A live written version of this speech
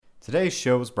Today's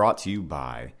show is brought to you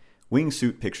by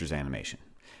Wingsuit Pictures Animation.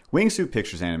 Wingsuit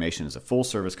Pictures Animation is a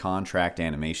full-service contract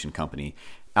animation company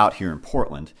out here in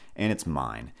Portland, and it's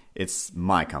mine. It's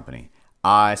my company.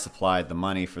 I supplied the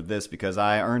money for this because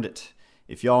I earned it.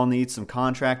 If y'all need some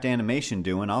contract animation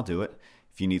doing, I'll do it.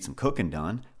 If you need some cooking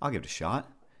done, I'll give it a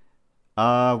shot.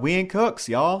 We ain't cooks,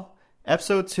 y'all.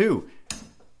 Episode 2.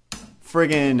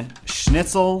 Friggin'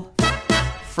 schnitzel.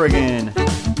 Friggin'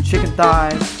 chicken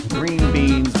thighs, green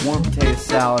beans, warm potato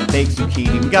salad, baked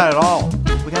zucchini. We got it all.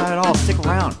 We got it all. Stick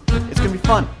around. It's going to be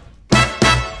fun.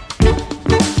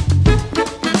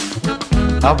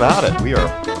 How about it? We are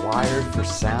wired for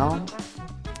sound.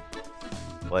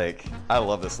 Like, I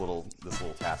love this little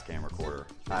Tascam recorder.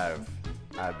 I've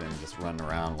been just running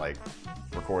around like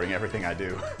recording everything I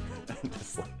do.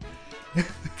 Just like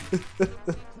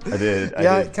I did.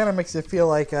 It kind of makes it feel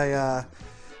like a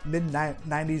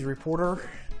mid-90s reporter.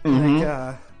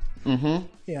 Mm-hmm. Like,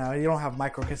 you know, you don't have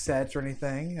micro cassettes or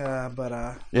anything,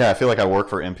 but yeah, I feel like I work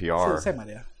for NPR. same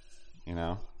idea. You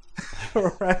know,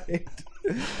 right?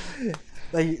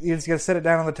 Like you're just gonna sit it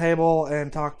down on the table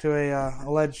and talk to a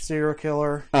alleged serial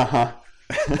killer. I've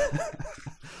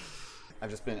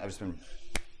just been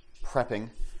prepping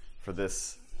for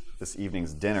this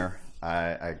evening's dinner.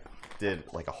 I did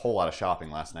like a whole lot of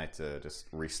shopping last night to just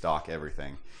restock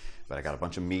everything, but I got a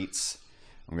bunch of meats.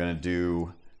 I'm gonna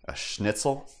do a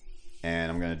schnitzel,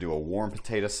 and I'm gonna do a warm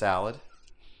potato salad,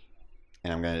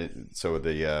 and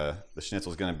the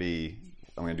schnitzel's gonna be,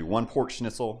 I'm gonna do one pork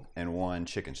schnitzel and one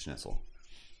chicken schnitzel.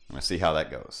 I'm gonna see how that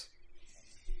goes.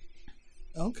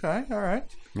 Okay, all right.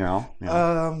 Yeah.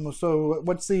 So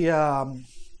what's the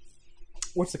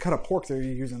kind of pork that you're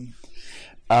using?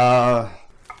 Let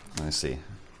me see.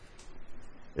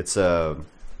 It's a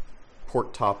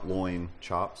pork top loin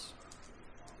chops,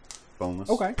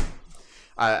 boneless. Okay.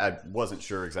 I wasn't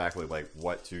sure exactly like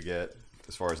what to get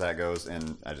as far as that goes,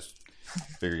 and I just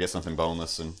figured get something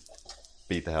boneless and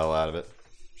beat the hell out of it.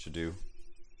 Should do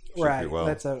Right. pretty well.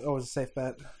 That's always a safe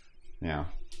bet. Yeah.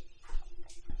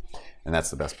 And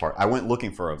that's the best part. I went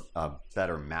looking for a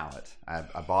better mallet. I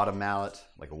bought a mallet,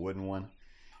 like a wooden one,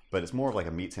 but it's more of like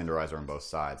a meat tenderizer on both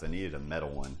sides. I needed a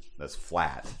metal one that's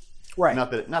flat. Right.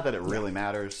 Not that it really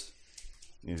matters.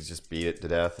 You just beat it to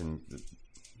death and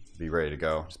be ready to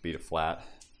go. Just beat it flat.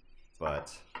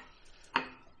 But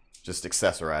just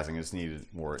accessorizing. I just needed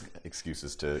more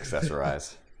excuses to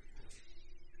accessorize.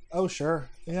 Oh, sure.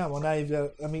 Yeah, well, now you've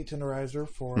got a meat tenderizer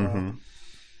for,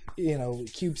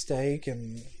 cube steak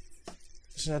and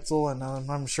schnitzel, and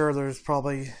I'm sure there's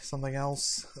probably something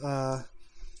else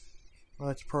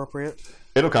that's appropriate.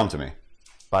 It'll come to me.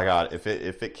 By God, if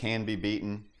it can be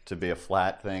beaten to be a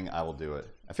flat thing, I will do it.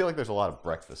 I feel like there's a lot of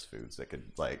breakfast foods that could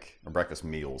or breakfast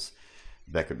meals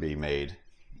that could be made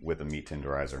with a meat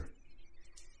tenderizer.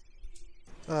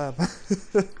 I'm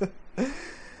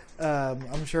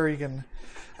sure you can.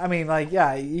 I mean,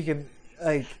 you can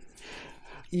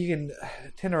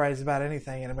tenderize about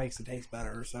anything and it makes it taste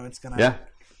better. So it's gonna. Yeah.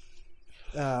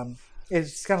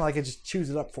 It's kind of like it just chews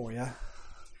it up for you.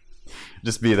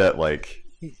 Just be that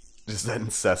just that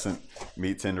incessant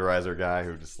meat tenderizer guy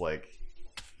who just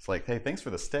it's like, hey, thanks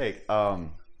for the steak.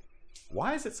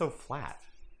 Why is it so flat?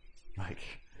 Like,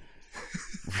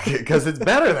 because it's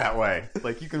better that way.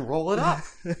 Like you can roll it up.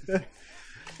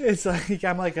 It's like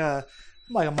I'm like a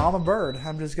mama bird.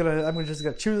 I'm just gonna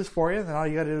chew this for you, and then all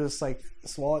you gotta do is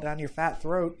swallow it down your fat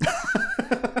throat.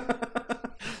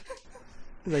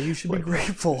 Like, you should be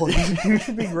grateful. You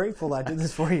should be grateful that I did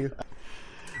this for you.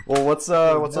 Well, what's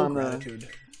on gratitude.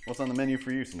 What's on the menu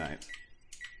for you tonight?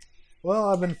 Well,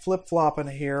 I've been flip flopping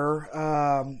here.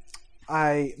 My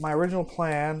original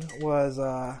plan was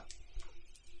a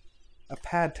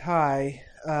pad thai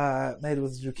made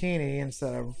with zucchini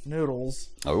instead of noodles.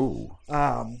 Oh.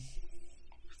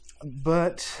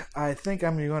 But I think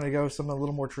I'm going to go something a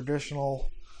little more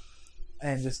traditional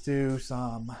and just do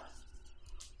some.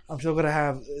 I'm still going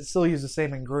to still use the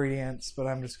same ingredients, but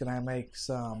I'm just going to make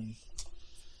some,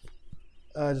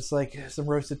 just like some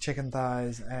roasted chicken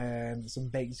thighs and some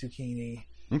baked zucchini.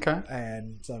 Okay.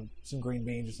 And some green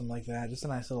beans or something like that. Just a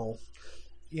nice little,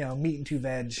 meat and two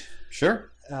veg.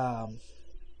 Sure.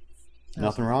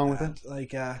 Nothing wrong with it.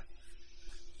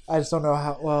 I just don't know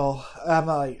how. Well, I'm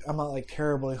not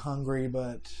terribly hungry,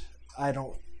 but I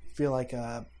don't feel like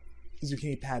a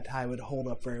zucchini pad thai would hold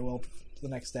up very well the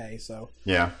next day. So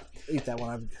yeah, eat that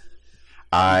one.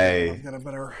 I've got a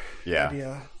better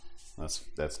idea.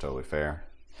 That's totally fair.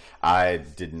 I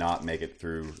did not make it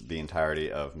through the entirety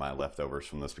of my leftovers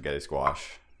from the spaghetti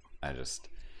squash.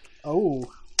 Oh,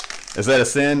 is that a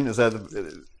sin?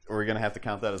 Are we gonna have to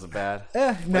count that as a bad?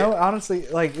 No, honestly,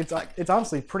 like it's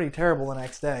honestly pretty terrible the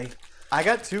next day. I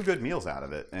got 2 good meals out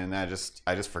of it, and I just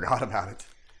forgot about it.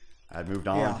 I'd moved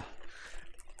on.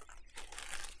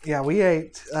 Yeah, we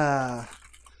ate.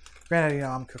 Granted,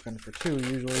 I'm cooking for 2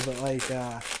 usually, but like,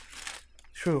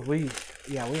 we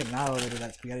annihilated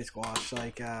that spaghetti squash.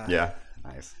 Like, yeah,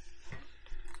 nice.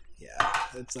 Yeah,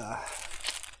 it's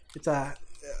a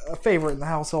favorite in the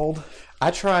household. I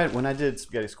tried when I did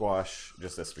spaghetti squash,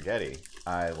 just as spaghetti.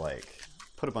 I like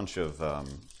put a bunch of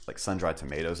like sun-dried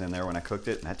tomatoes in there when I cooked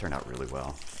it, and that turned out really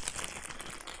well.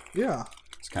 Yeah,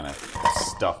 just kind of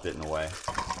stuffed it in a way.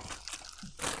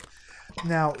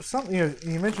 Now,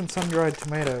 you mentioned sun-dried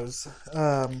tomatoes.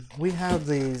 We have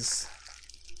these.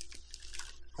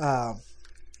 Have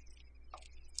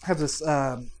this.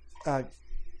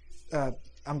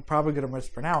 I'm probably going to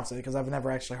mispronounce it because I've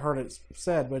never actually heard it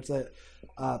said, but it's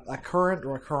a currant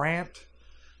or a currant.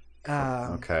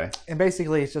 Okay. And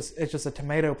basically, it's just a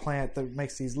tomato plant that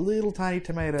makes these little tiny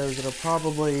tomatoes that are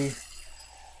probably,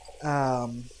 I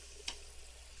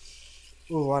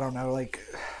don't know, like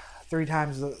 3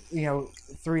 times the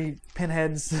 3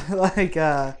 pinheads like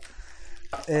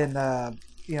in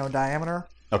diameter.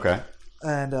 Okay.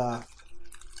 And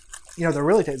they're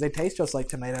really they taste just like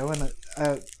tomato, and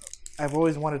I've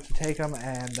always wanted to take them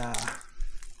and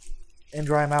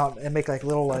dry them out and make like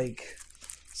little like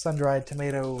sun-dried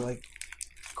tomato like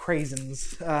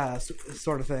craisins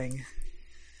sort of thing,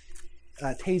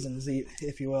 tasins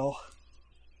if you will.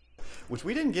 Which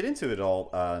we didn't get into at all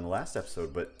in the last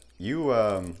episode, but you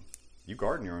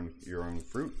garden your own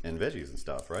fruit and veggies and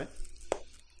stuff, right?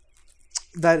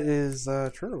 That is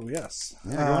true. Yes.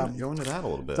 Yeah, go into that a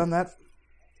little bit. Done that.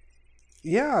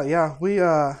 Yeah. We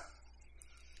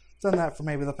done that for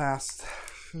maybe the past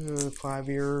 5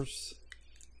 years.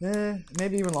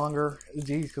 Maybe even longer.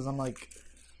 Geez, because I'm like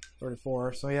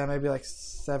 34. So yeah, maybe like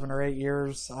 7 or 8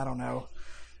 years. I don't know.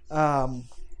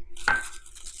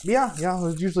 Yeah.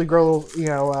 We usually grow.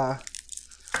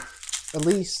 At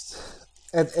least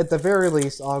at the very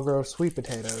least, I'll grow sweet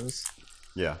potatoes.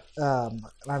 Yeah.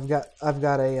 I've got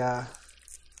a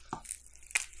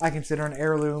I consider an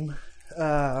heirloom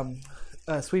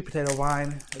a sweet potato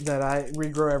vine that I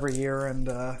regrow every year and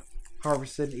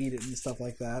harvest it and eat it and stuff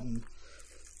like that. And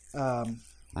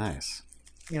nice.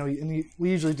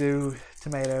 We usually do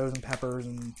tomatoes and peppers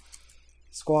and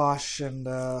squash and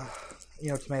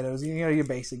tomatoes. Your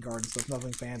basic garden stuff,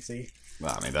 nothing fancy.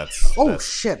 Well, I mean that's.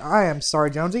 Shit! I am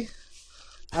sorry, Jonesy.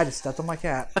 I just stepped on my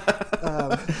cat.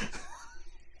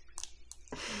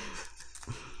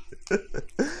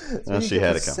 She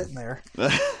had it coming. Sitting there.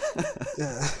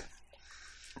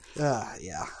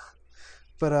 Yeah.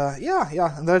 But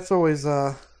yeah. And that's always.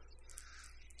 I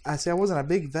wasn't a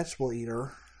big vegetable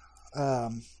eater,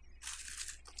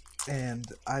 and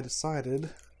I decided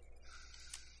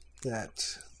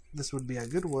that this would be a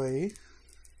good way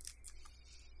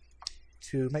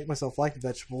to make myself like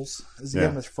vegetables, is to get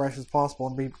them as fresh as possible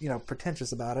and be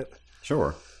pretentious about it.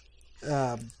 Sure.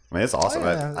 I mean, it's awesome.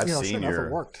 I've seen your.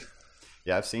 It worked.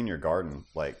 Yeah, I've seen your garden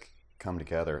like come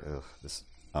together. Ugh,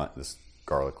 this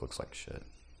garlic looks like shit.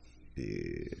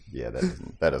 Yeah,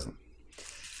 that doesn't.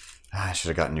 I should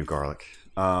have gotten new garlic.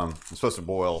 I'm supposed to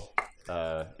boil.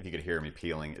 If you could hear me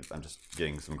peeling, I'm just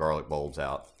getting some garlic bulbs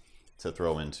out to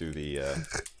throw into the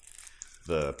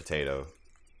potato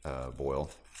boil.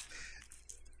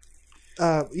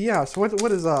 Yeah. So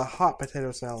what is a hot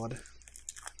potato salad?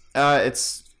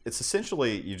 It's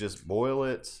essentially you just boil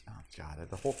it. Oh god,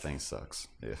 the whole thing sucks.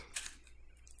 Yeah.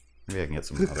 Maybe I can get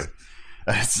some other.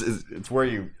 It's where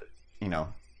you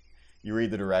read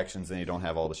the directions and you don't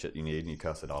have all the shit you need and you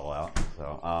cuss it all out.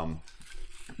 So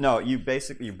no, you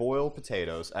boil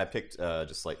potatoes. I picked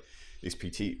just like these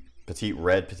petite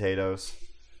red potatoes.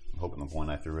 I'm hoping the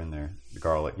one I threw in there, the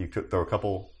garlic. You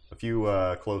throw a few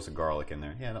cloves of garlic in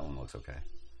there. Yeah, that one looks okay.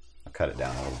 I'll cut it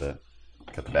down a little bit.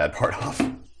 Cut the bad part off.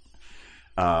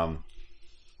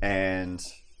 And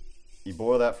you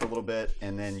boil that for a little bit,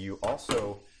 and then you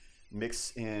also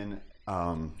mix in.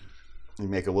 You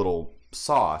make a little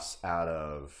sauce out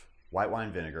of white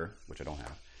wine vinegar, which I don't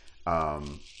have,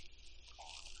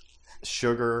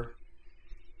 sugar,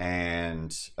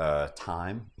 and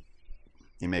thyme.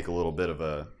 You make a little bit of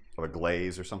a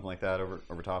glaze or something like that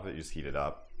over top of it. You just heat it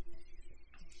up.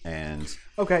 And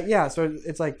okay, yeah. So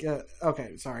it's like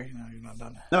okay. Sorry, no, you're not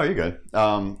done. No, you're good.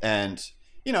 And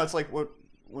it's like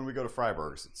when we go to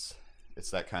Freiberg's,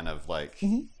 it's that kind of like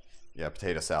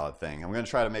potato salad thing. I'm gonna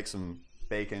try to make some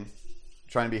bacon.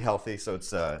 Trying to be healthy, so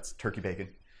it's turkey bacon.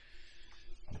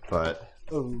 But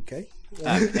okay.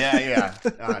 Yeah.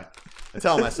 All right. I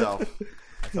tell myself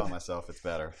it's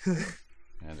better.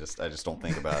 I just don't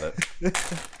think about it.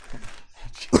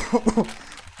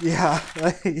 Yeah.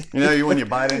 When you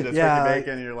bite into Yeah. turkey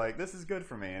bacon, you're like, this is good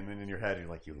for me. And then in your head, you're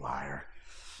like, you liar.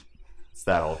 It's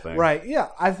that whole thing. Right. Yeah.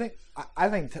 I think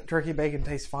turkey bacon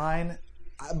tastes fine,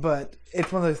 but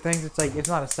it's one of those things. It's like it's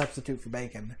not a substitute for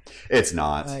bacon. It's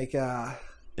not. Like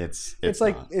it's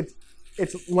like not.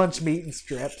 it's lunch meat and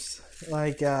strips.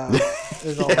 Like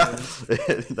there's all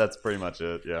those. That's pretty much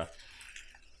it. Yeah.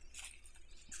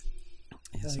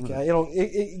 Like,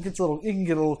 it gets a little. It can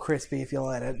get a little crispy if you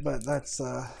let it, but that's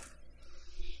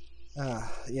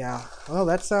yeah. Well,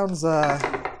 that sounds so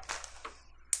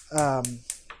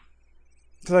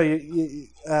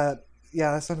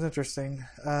yeah, that sounds interesting.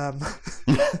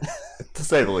 To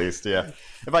say the least, yeah.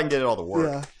 If I can get it all to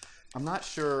work. Yeah. I'm not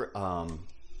sure.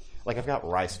 Like I've got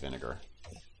rice vinegar.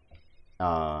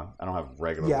 I don't have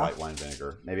regular white wine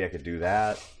vinegar. Maybe I could do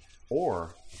that,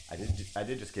 or I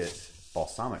did just get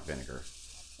balsamic vinegar,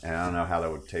 and I don't know how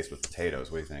that would taste with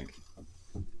potatoes. What do you think?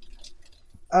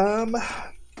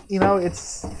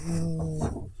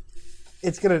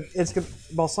 It's gonna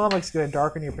balsamic's gonna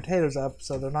darken your potatoes up,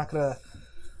 so they're not gonna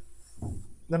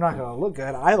look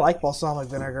good. I like balsamic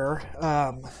vinegar.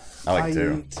 I like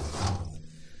too.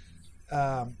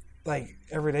 Like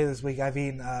every day this week, I've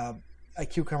eaten a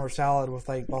cucumber salad with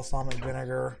like balsamic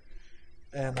vinegar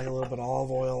and like a little bit of olive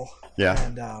oil. Yeah,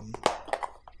 and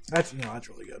that's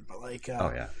really good. But like,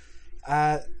 oh yeah,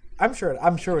 I'm sure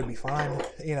it'd be fine.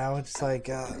 It's like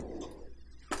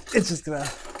it's just gonna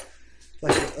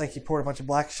like you poured a bunch of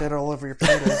black shit all over your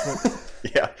potatoes. But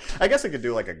yeah, I guess I could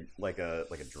do like a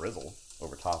drizzle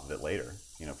over top of it later.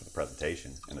 For the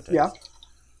presentation and the taste. Yeah,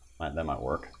 that might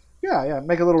work. Yeah.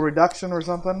 Make a little reduction or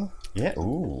something. Yeah.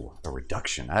 Ooh, a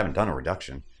reduction. I haven't done a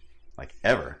reduction like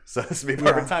ever, so this would be the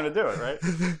perfect time to do it, right?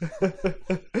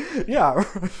 Yeah.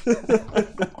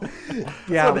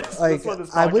 Yeah. That's what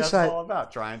this I podcast wish is all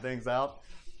about: trying things out,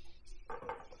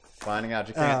 finding out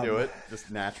you can't do it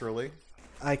just naturally.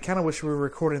 I kind of wish we were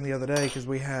recording the other day because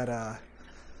we had.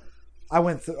 I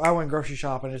went grocery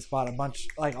shopping and just bought a bunch.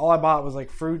 Like all I bought was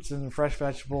like fruits and fresh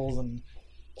vegetables and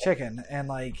chicken, and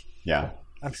like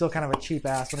I'm still kind of a cheap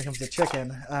ass when it comes to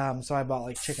chicken. So I bought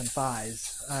like chicken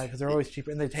thighs because they're always cheaper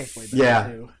and they taste way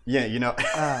better too. Yeah, they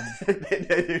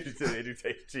do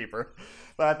taste cheaper.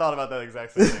 But I thought about that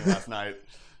exact same thing last night.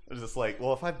 I was just like,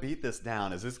 well, if I beat this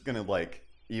down, is this gonna like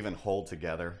even hold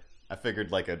together? I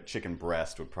figured like a chicken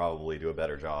breast would probably do a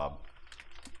better job.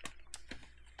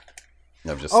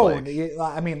 Of just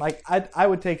I mean, like I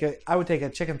would take a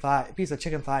piece of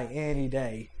chicken thigh any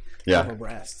day over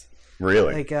breast.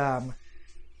 Really? Like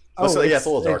it's a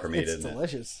little darker meat, isn't it? It's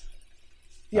delicious.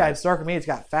 Yeah, it's darker meat. It's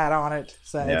got fat on it,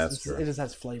 so it just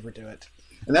has flavor to it.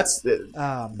 And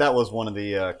that was one of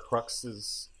the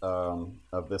cruxes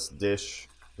of this dish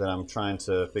that I'm trying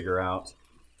to figure out.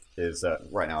 Is that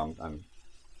right now I'm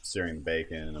searing the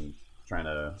bacon and I'm trying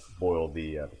to boil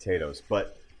the potatoes.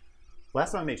 But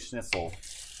last time I made schnitzel,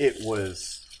 it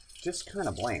was just kind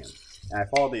of bland. And I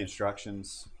followed the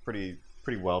instructions pretty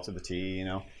well to the T,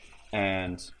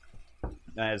 and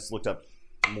I just looked up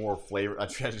more flavor. I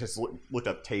just looked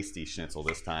up tasty schnitzel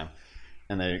this time,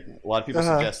 and a lot of people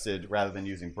suggested rather than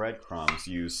using breadcrumbs,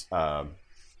 use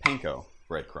panko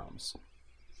breadcrumbs.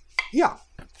 Yeah,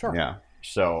 sure. Yeah.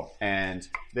 So, and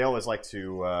they always like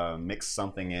to mix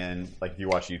something in. Like if you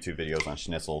watch YouTube videos on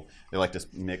schnitzel, they like to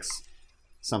mix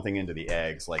something into the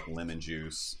eggs, like lemon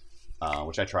juice,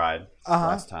 which I tried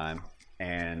last time,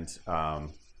 and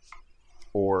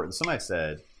or somebody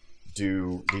said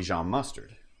do Dijon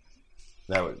mustard.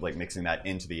 That would like mixing that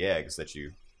into the eggs that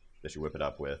you whip it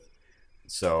up with.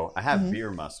 So I have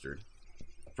beer mustard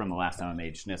from the last time I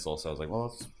made schnitzel. So I was like,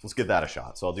 well, let's give that a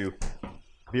shot. So I'll do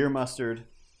beer mustard,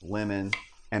 lemon,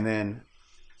 and then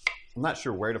I'm not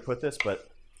sure where to put this, but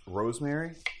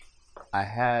rosemary. I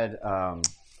had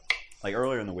like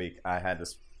earlier in the week, I had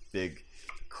this big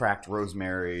cracked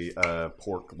rosemary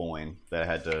pork loin that I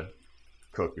had to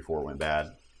cook before it went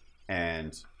bad,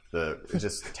 and it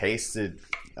just tasted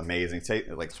amazing.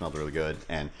 It like smelled really good,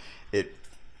 and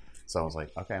so I was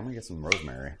like, okay, I'm gonna get some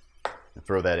rosemary and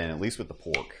throw that in at least with the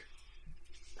pork.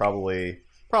 Probably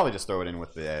just throw it in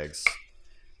with the eggs,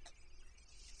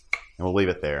 and we'll leave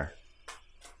it there.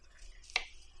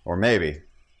 Or maybe,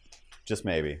 just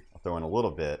maybe, I'll throw in a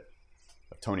little bit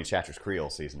of Tony Chacher's Creole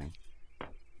seasoning,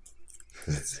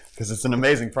 because it's an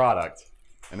amazing product,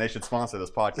 and they should sponsor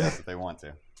this podcast if they want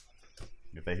to,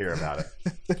 if they hear about it.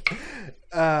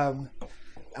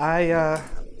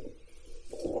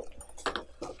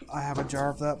 I have a jar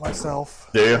of that myself.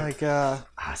 Do you? Like,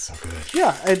 so good.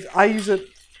 Yeah, I use it.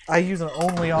 I use it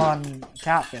only on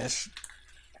catfish,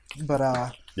 but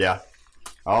yeah,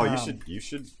 Oh, you should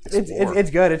explore.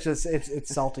 It's good. It's just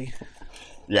it's salty.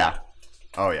 Yeah.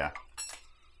 Oh yeah.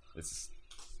 It's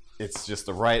just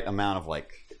the right amount of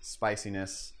like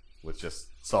spiciness with just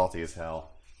salty as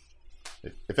hell.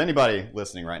 If anybody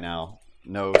listening right now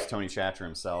knows Tony Chatter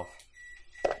himself,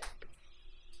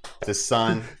 his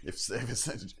son, if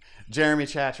it's Jeremy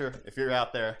Chatter, if you're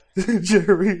out there,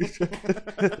 Jeremy,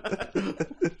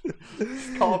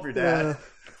 call up your dad.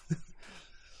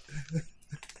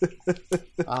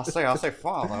 I'll say,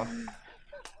 Father,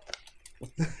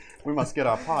 we must get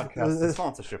our podcast and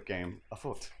sponsorship game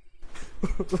afoot.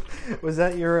 Was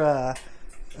that your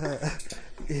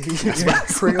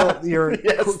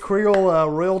Creole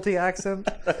royalty accent?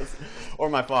 Or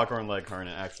my Foghorn Leghorn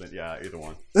accent? Yeah, either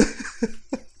one.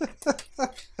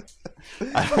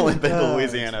 I've only been to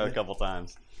Louisiana a couple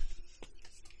times.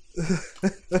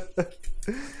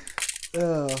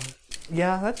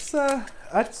 Yeah, that's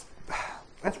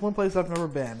one place I've never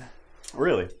been.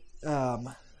 Really?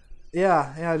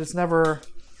 Yeah, I just never.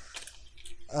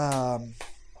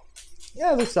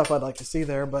 Yeah, there's stuff I'd like to see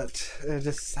there, but it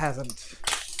just hasn't.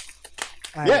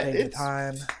 I haven't taken the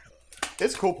time.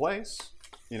 It's a cool place,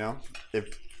 you know.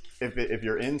 If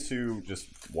you're into just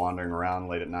wandering around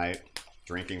late at night,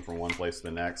 drinking from one place to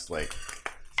the next, like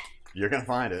you're gonna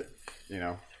find it, you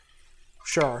know.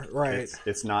 Sure, right.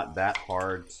 It's not that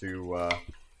hard to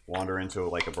wander into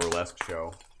like a burlesque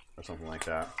show or something like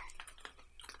that.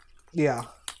 Yeah.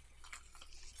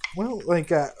 Well, like,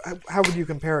 how would you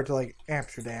compare it to like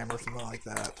Amsterdam or something like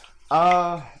that?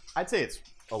 I'd say it's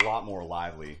a lot more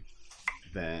lively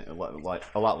than a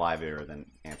lot livelier than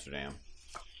Amsterdam.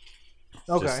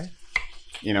 Okay. Just,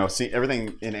 you know, see,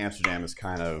 everything in Amsterdam is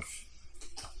kind of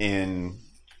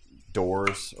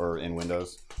indoors or in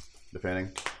windows,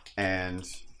 depending, and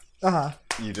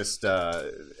you just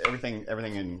everything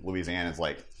in Louisiana is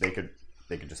like they could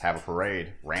just have a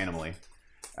parade randomly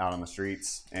out on the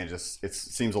streets, and it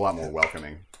seems a lot more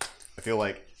welcoming. I feel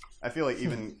like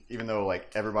even though like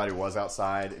everybody was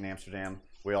outside in Amsterdam,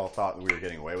 we all thought that we were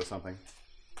getting away with something.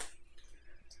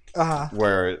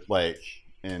 Where like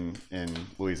in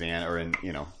Louisiana or in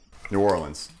New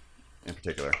Orleans in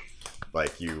particular,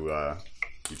 like you're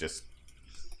just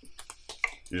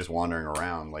wandering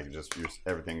around like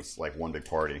everything's like one big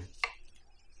party.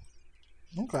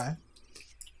 Okay.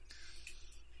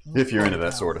 If you're into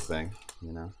that sort of thing,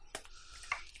 you know.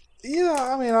 Yeah,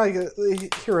 I mean,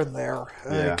 here and there.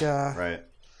 Like, right.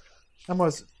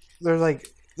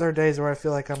 There are days where I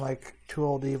feel like I'm like too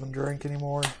old to even drink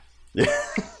anymore. Yeah.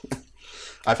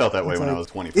 I felt that way when I was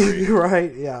 23.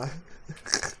 Right, yeah. I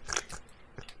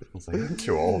was like, I'm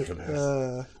too old for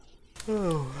this.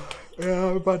 Yeah,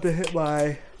 I'm about to hit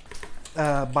my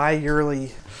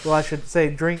bi-yearly. Well, I should say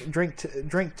drink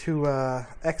to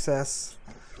excess.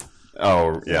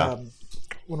 Oh yeah.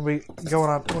 When we go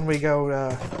on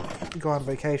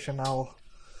vacation, I'll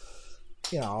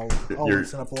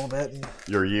loosen up a little bit. And,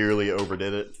 your yearly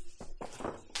overdid it.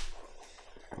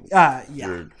 Yeah.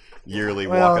 Your yearly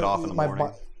walk it off in the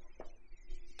morning.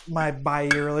 My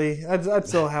bi-yearly. That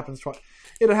still happens twice.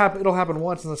 It'll happen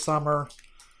once in the summer,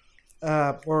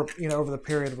 or over the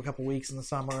period of a couple weeks in the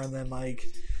summer, and then like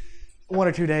 1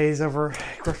 or 2 days over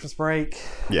Christmas break.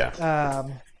 Yeah.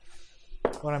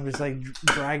 When I'm just like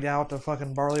dragged out to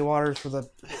fucking Barley Waters for the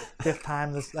 5th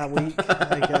time that week.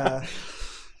 Like,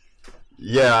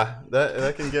 yeah,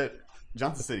 that can get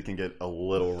Johnson City can get a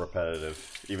little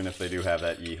repetitive, even if they do have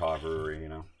that Yeehaw brewery,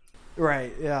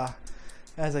 Right. Yeah.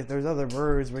 I was like, there's other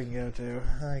breweries we can go to.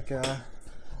 Like,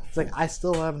 it's like I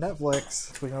still have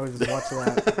Netflix. We can always just watch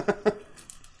that.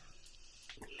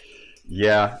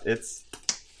 Yeah,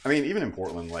 I mean, even in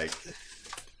Portland, like,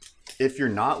 if you're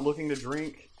not looking to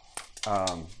drink,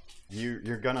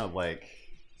 you're gonna like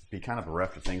be kind of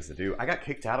bereft of things to do. I got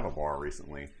kicked out of a bar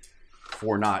recently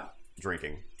for not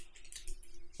drinking.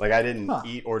 Like I didn't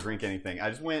eat or drink anything. I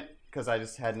just went because I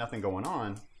just had nothing going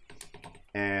on,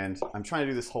 and I'm trying to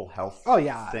do this whole health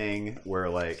thing where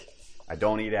like I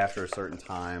don't eat after a certain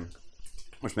time,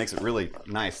 which makes it really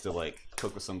nice to like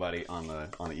cook with somebody on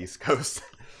the East Coast,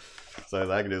 so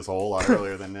that I can do this a whole lot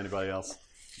earlier than anybody else.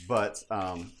 But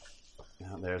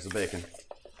there's the bacon.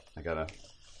 I gotta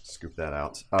scoop that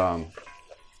out.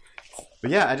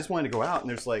 But yeah, I just wanted to go out, and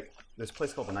there's a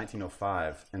place called the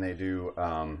 1905, and they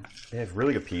have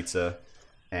really good pizza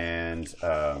and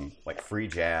like free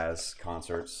jazz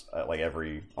concerts like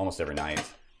almost every night.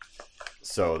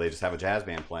 So they just have a jazz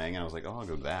band playing, and I was like, oh, I'll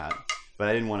go to that. But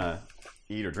I didn't want to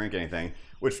eat or drink anything,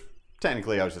 which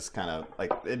technically I was just kind of like,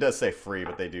 it does say free,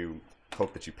 but they do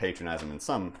hope that you patronize them in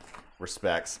some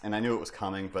respects. And I knew it was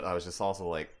coming, but I was just also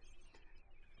like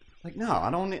no, I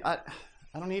don't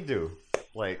need to.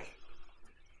 Like,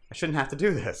 I shouldn't have to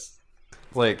do this.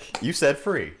 Like, you said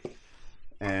free.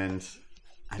 And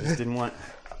I just didn't want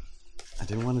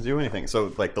to do anything.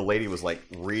 So, like, the lady was, like,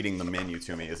 reading the menu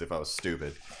to me as if I was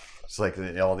stupid. It's like,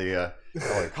 all the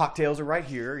cocktails are right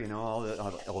here, you know, all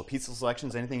the pizza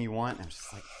selections, anything you want. And I'm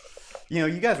just like, you know,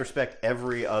 you guys respect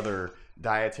every other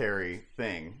dietary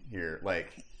thing here.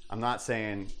 Like, I'm not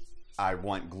saying I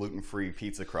want gluten-free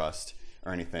pizza crust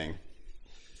or anything.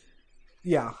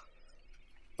 Yeah.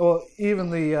 Well, even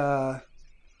the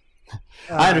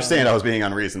I understand I was being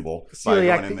unreasonable.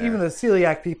 Celiac, even the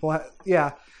celiac people.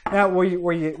 Yeah. Now, were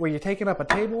you taking up a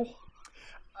table?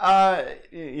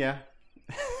 Yeah.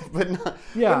 but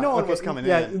no one was coming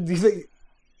in. Do you think?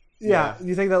 Yeah. Do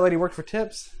you think that lady worked for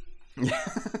tips?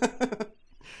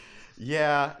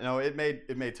 Yeah. No, it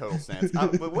made total sense.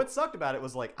 But what sucked about it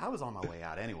was, like, I was on my way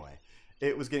out anyway.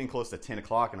 It was getting close to 10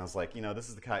 o'clock, and I was like, you know, this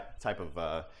is the type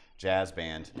of jazz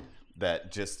band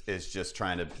that is just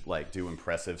trying to, like, do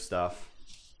impressive stuff,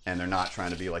 and they're not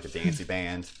trying to be like a dancey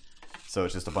band. So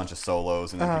it's just a bunch of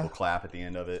solos, and then people clap at the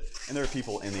end of it. And there are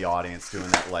people in the audience doing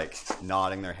that, like,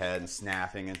 nodding their head and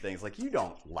snapping and things. Like, you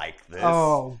don't like this.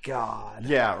 Oh, God.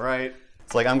 Yeah, right?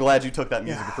 It's like, I'm glad you took that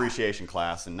music appreciation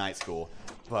class in night school,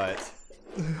 but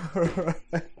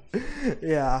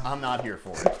yeah, I'm not here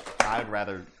for it. I'd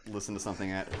rather listen to something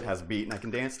that has a beat and I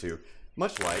can dance to,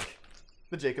 much like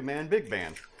the Jacob Mann Big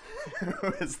Band.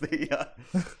 Is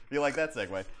you like that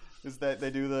segue? Is that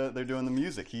they're doing the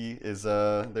music? He is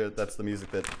that's the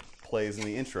music that plays in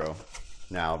the intro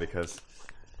now because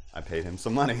I paid him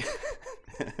some money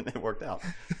and it worked out.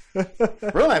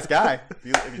 Real nice guy.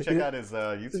 If you check out his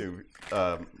YouTube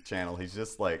channel, he's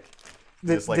just like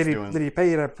did he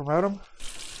pay you to promote him?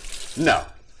 No.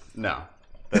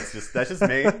 That's just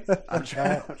me. I'm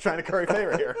trying to curry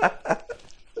favor here.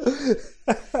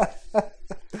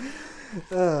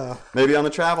 Maybe on the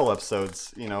travel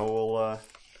episodes, you know,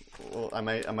 I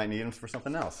might need him for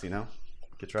something else, you know.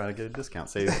 Could try to get a discount.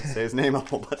 Say his name a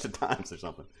whole bunch of times or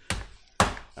something.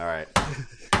 All right.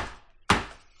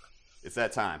 It's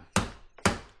that time.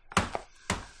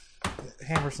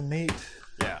 Hammer some meat.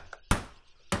 Yeah.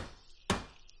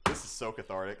 This is so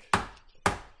cathartic.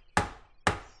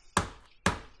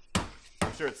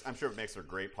 I'm sure it makes for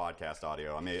great podcast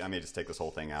audio. I may just take this whole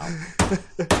thing out.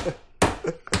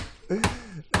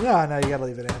 No, you gotta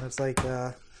leave it in. It's like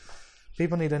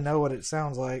people need to know what it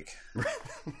sounds like.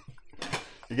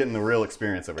 You're getting the real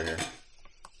experience over here.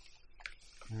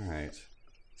 All right.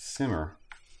 Simmer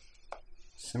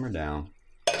down.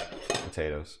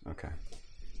 Potatoes. Okay.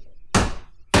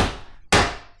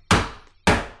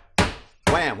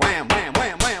 Wham, wham, wham,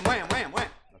 wham, wham, wham, wham, wham.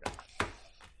 Okay.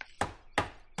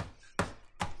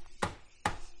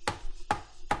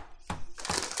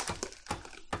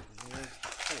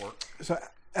 So,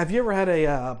 have you ever had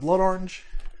a blood orange?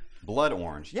 Blood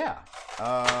orange, yeah.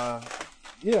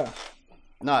 Yeah.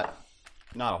 Not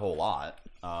a whole lot.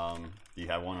 Do you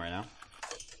have one right now?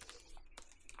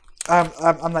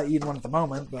 I'm not eating one at the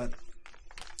moment, but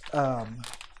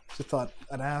just thought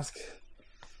I'd ask.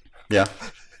 Yeah.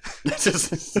 It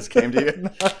just came to you.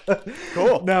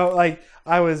 Cool. No, like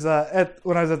I was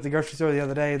when I was at the grocery store the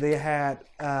other day, they had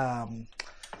a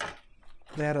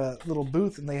little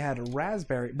booth and they had a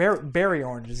berry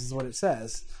oranges is what it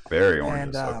says. Berry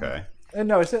oranges, okay. And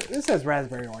no, it says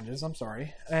raspberry oranges. I'm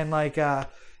sorry. And like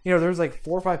there's like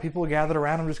 4 or 5 people gathered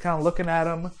around them, just kind of looking at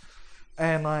them,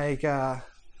 and like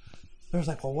there's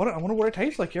like, well, I wonder what it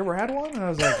tastes like. You ever had one? And I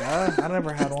was like, I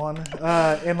never had one.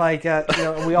 And like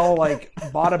we all like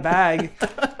bought a bag.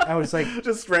 I was like,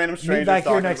 just random strangers meet back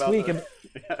here next about week and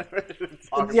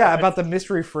about the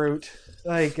mystery fruit,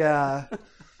 like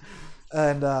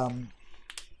and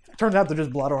turned out they're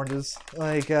just blood oranges,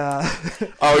 like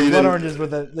blood oranges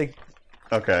with a like.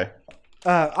 Okay.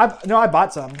 I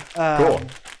bought some. Cool.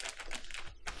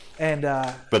 And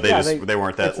but they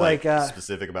weren't that like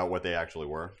specific about what they actually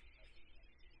were.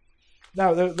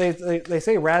 No, they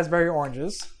say raspberry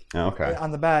oranges. Okay.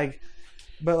 On the bag,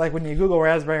 but like when you Google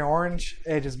raspberry orange,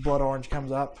 it just blood orange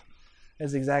comes up.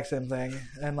 It's the exact same thing,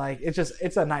 and like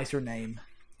it's a nicer name.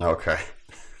 Okay.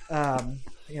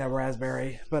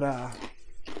 Raspberry, but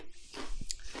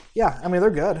yeah, I mean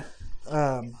they're good.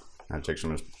 I'll take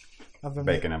some of this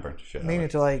bacon and shit. Meaning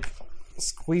to like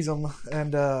squeeze them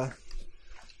and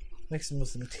mix them with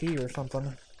some tea or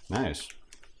something. Nice.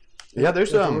 Yeah,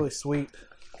 there's really sweet.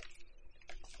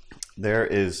 There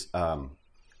is a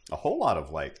whole lot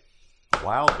of like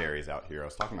wild berries out here. I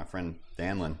was talking to my friend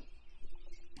Danlin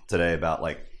today about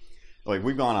like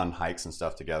we've gone on hikes and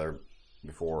stuff together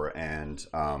before, and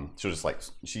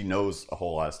she knows a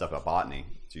whole lot of stuff about botany.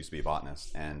 She used to be a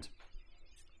botanist, and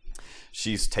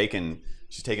she's taken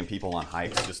people on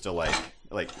hikes just to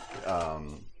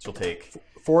she'll take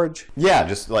Forage. yeah,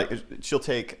 just like she'll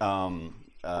take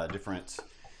different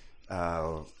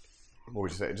what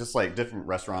would you say, just like different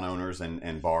restaurant owners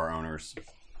and bar owners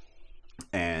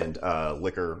and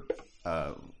liquor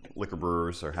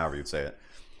brewers, or however you'd say it,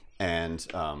 and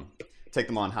take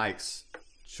them on hikes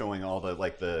showing all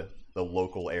the the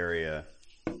local area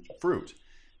fruit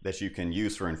that you can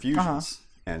use for infusions.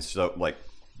 And so like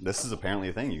this is apparently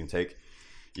a thing you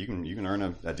can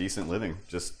earn a decent living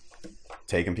just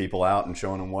taking people out and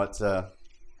showing them what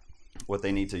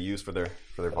they need to use for their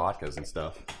vodkas and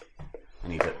stuff.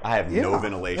 I have no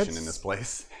ventilation in this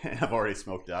place. I've already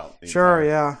smoked out. Sure,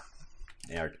 yeah.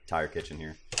 Yeah, our entire kitchen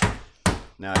here.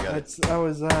 Now I got it. I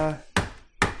was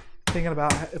thinking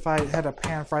about if I had to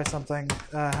pan fry something,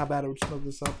 how bad it would smoke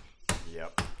this up.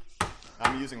 Yep.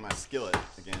 I'm using my skillet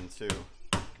again too.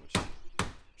 Which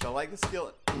I like the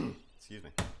skillet. Excuse me.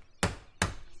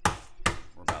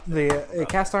 We're about The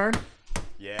cast iron?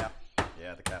 Yeah,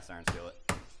 the cast iron skillet.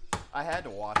 I had to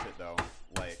wash it though.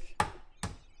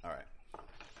 All right.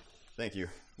 Thank you,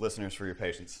 listeners, for your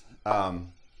patience. I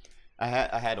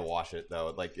had to wash it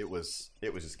though. Like it was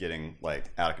just getting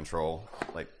out of control.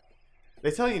 Like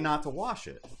they tell you not to wash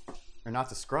it or not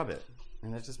to scrub it,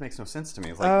 and that just makes no sense to me.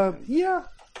 It's like yeah.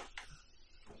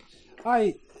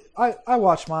 I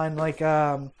wash mine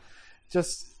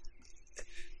just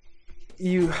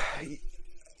you.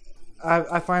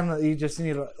 I find that you just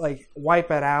need to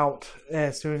wipe it out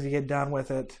as soon as you get done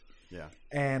with it. Yeah.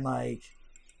 And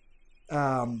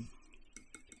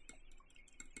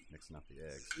mixing up the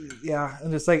eggs. Yeah,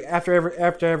 and just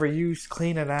after every use,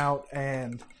 clean it out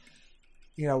and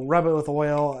rub it with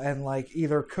oil and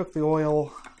either cook the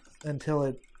oil until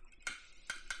it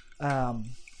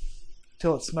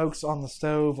smokes on the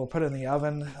stove, or put it in the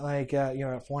oven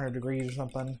at 400 degrees or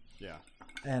something. Yeah.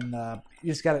 And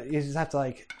you just have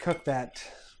to cook that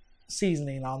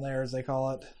seasoning on there, as they call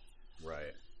it.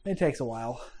 Right. It takes a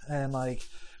while, and but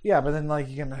then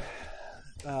you can.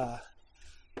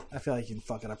 I feel like you can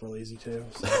fuck it up real easy too.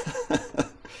 So.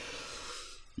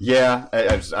 Yeah,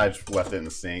 I just left it in the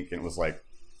sink, and it was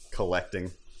collecting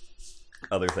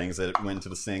other things that went into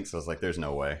the sink. So I was like, "There's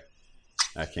no way,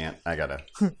 I can't. I gotta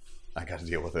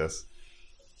deal with this."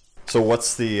 So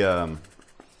what's the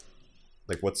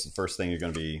what's the first thing you're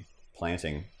going to be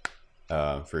planting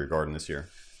for your garden this year?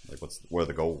 What are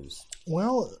the goals?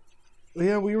 Well,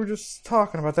 yeah, we were just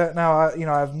talking about that. Now,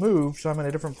 I've moved, so I'm in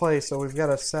a different place, so we've got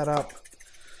to set up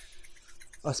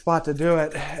a spot to do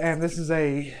it. And this is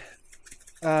a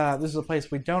place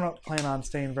we don't plan on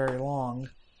staying very long.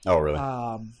 Oh, really?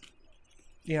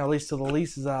 At least till the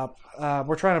lease is up.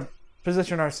 We're trying to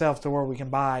position ourselves to where we can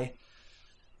buy.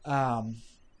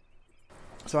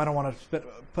 So I don't want to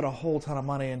put a whole ton of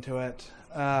money into it.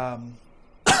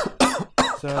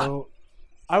 So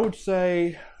I would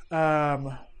say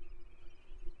I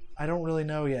don't really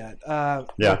know yet.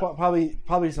 Yeah.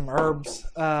 Probably some herbs.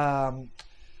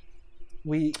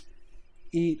 We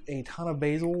eat a ton of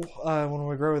basil when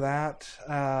we grow that.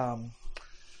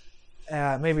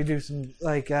 Maybe do some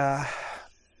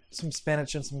some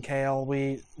spinach and some kale.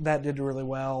 That did really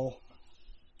well.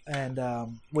 And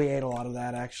we ate a lot of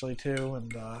that actually too,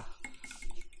 and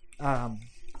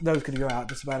those could go out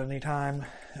just about any time.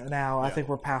 Now I think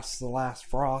we're past the last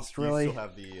frost. Really, you still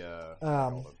have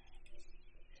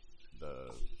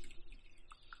the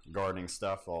gardening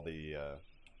stuff, all the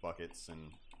buckets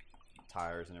and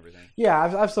tires and everything. Yeah,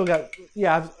 I've still got.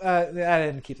 Yeah, I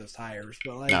didn't keep those tires,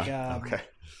 but okay.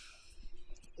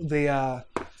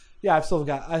 I still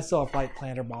have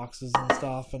planter boxes and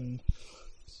stuff, and.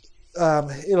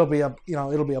 It'll be a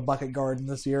bucket garden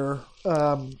this year,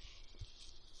 more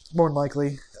than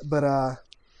likely. But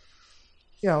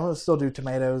we'll still do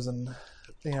tomatoes and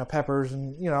peppers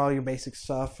and all your basic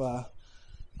stuff.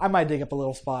 I might dig up a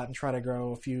little spot and try to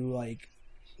grow a few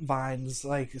vines,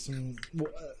 some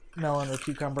melon or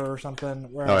cucumber or something.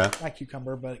 Not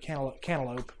cucumber, but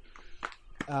cantaloupe.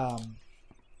 Something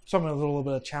with a little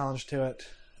bit of challenge to it.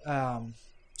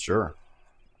 Sure.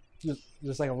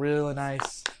 Just a really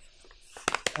nice.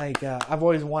 I've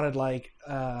always wanted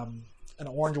an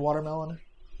orange watermelon.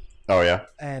 Oh yeah.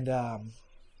 And and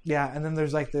then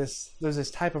there's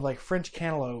this type of French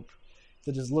cantaloupe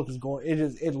that just looks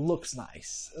it looks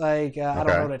nice. I don't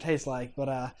know what it tastes like, but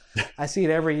I see it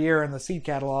every year in the seed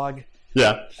catalog.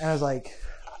 Yeah. And I was like,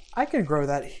 I could grow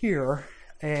that here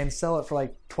and sell it for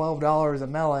 $12 a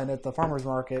melon at the farmer's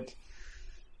market,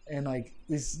 and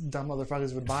these dumb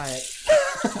motherfuckers would buy it.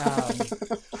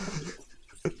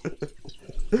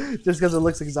 Just because it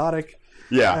looks exotic.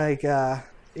 Yeah.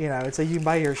 You know, it's like you can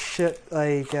buy your shit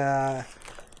like $3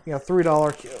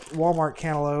 Walmart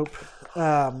cantaloupe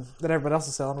that everybody else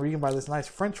is selling, or you can buy this nice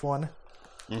French one.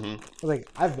 Mm-hmm. Like,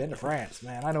 I've been to France,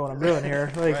 man. I know what I'm doing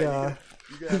here. Like, right,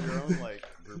 you can have your own like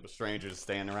group of strangers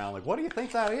standing around. Like, what do you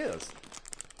think that is?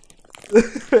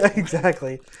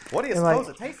 Exactly. What do you suppose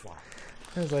it tastes like?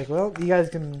 I was like, well, you guys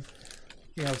can,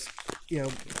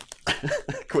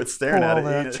 quit staring at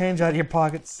it. The change out of your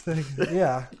pockets.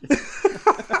 Yeah.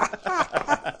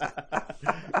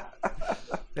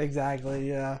 Exactly.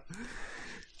 Yeah.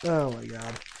 Oh my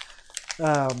god.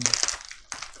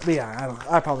 But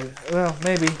yeah,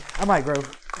 maybe I might grow.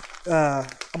 I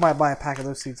might buy a pack of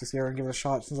those seeds this year and give it a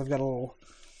shot since I've got a little.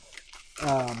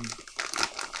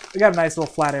 We got a nice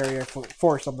little flat area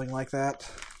for something like that.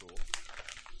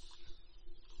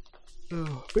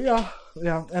 Cool. But yeah,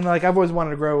 and like I've always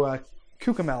wanted to grow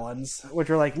cucamelons, which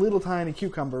are like little tiny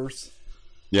cucumbers.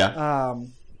 Yeah.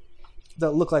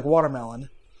 That look like watermelon,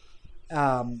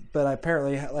 but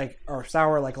apparently like are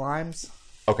sour like limes.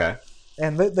 Okay.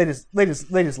 And they just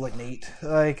look neat,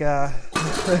 like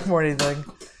more than anything.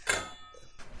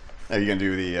 Are you gonna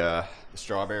do the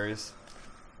strawberries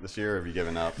this year, or have you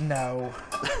given up? No,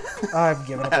 I've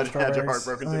given up on strawberries. Had your heart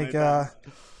broken like,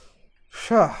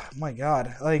 my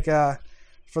God, like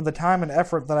for the time and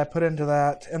effort that I put into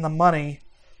that and the money,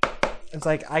 it's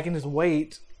like I can just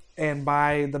wait and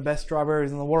buy the best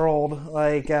strawberries in the world,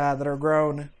 like that are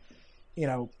grown,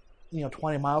 20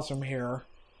 miles from here.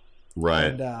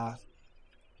 Right. And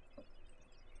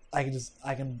I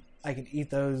can eat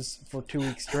those for 2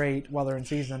 weeks straight while they're in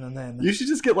season, and then you should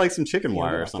just get like some chicken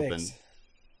wire or something. Fix.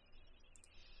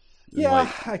 Yeah,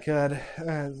 I could.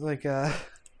 I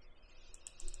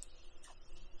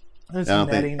don't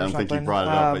think you brought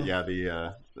it up, but yeah,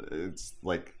 it's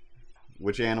like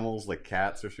which animals, like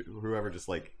cats or whoever, just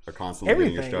like are constantly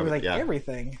getting your strawberries. Like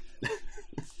everything.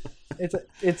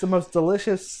 It's the most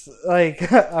delicious.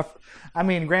 Like, I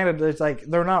mean, granted, it's like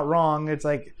they're not wrong. It's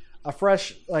like a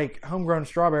fresh, like homegrown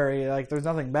strawberry. Like, there's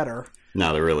nothing better.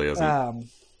 No, there really isn't.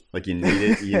 Like you need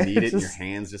it. You need it in your just,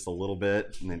 hands just a little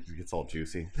bit, and then it gets all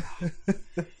juicy.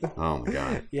 Oh my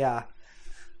god. Yeah,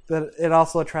 but it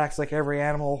also attracts like every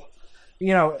animal.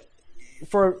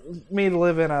 For me to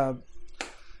live in a,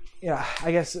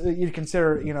 I guess you'd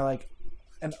consider, like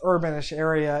an urbanish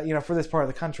area, for this part of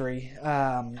the country.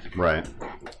 Right.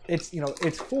 It's,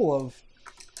 it's full of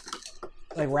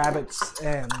like rabbits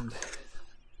and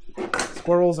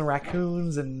squirrels and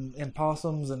raccoons and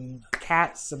possums and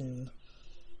cats and,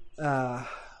 all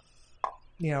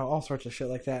sorts of shit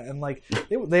like that. And like,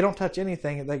 they don't touch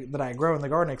anything that I grow in the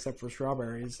garden except for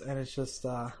strawberries. And it's just,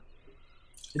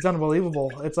 it's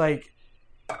unbelievable. It's like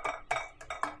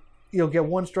you'll get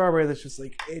one strawberry that's just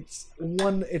like it's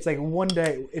like one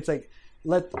day. It's like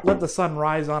let the sun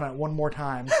rise on it one more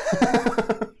time,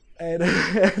 and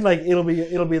like it'll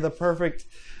be the perfect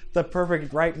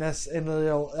ripeness, and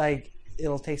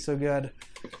it'll taste so good.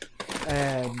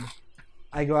 And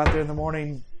I go out there in the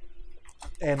morning,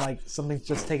 and like something's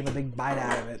just taking a big bite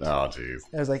out of it. Oh jeez!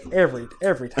 It was like every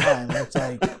time. It's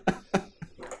like.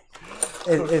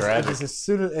 It's as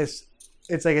soon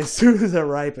as it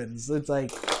ripens, it's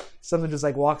like something just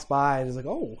like walks by and is like,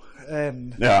 oh,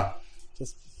 and yeah,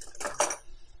 just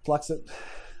plucks it.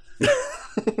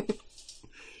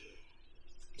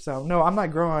 So no, I'm not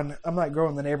growing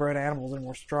the neighborhood animals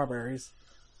anymore strawberries.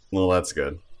 Well, that's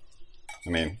good.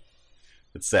 I mean,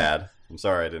 it's sad. I'm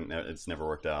sorry it's never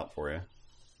worked out for you.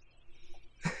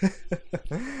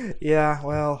 Yeah,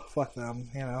 well, fuck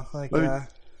them. Like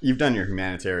you've done your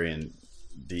humanitarian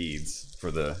deeds for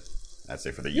the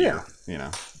year. You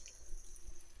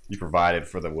provided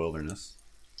for the wilderness.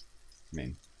 I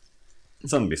mean,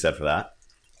 something to be said for that.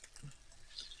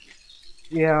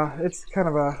 Yeah, it's kind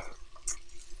of I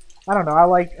don't know. I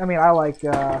like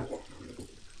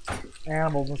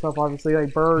animals and stuff. Obviously,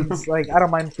 like birds. Like I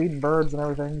don't mind feeding birds and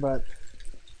everything, but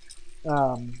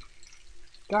God,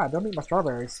 don't eat my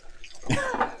strawberries.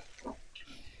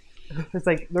 It's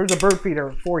like there's a bird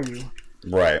feeder for you.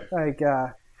 Right. Like,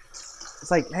 it's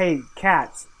like, hey,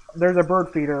 cats, there's a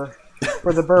bird feeder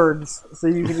for the birds, so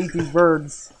you can eat these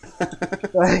birds.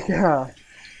 Like, don't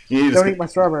eat my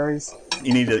strawberries.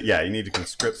 You need to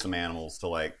conscript some animals to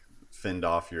like fend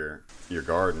off your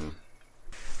garden.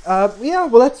 Yeah,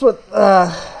 well, that's what.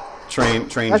 Train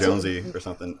Jonesy or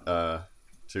something.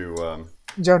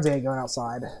 Jonesy ain't going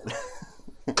outside.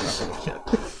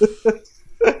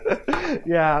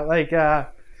 Yeah, like.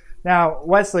 Now,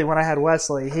 Wesley, when I had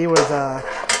Wesley, he was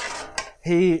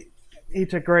he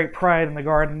took great pride in the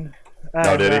garden.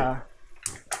 Oh, did he?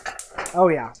 Oh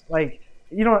yeah, like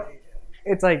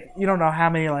it's like you don't know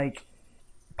how many like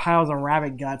piles of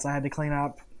rabbit guts I had to clean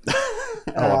up.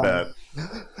 Oh, bad.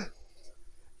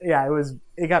 Yeah,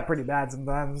 it got pretty bad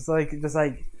sometimes. Like just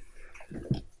like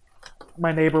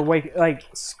my neighbor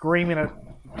screaming at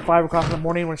 5 o'clock in the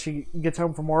morning when she gets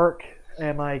home from work,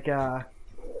 and like there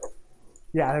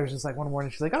was just like one morning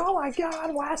she's like, "Oh my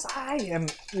God, Wes!"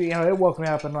 And it woke me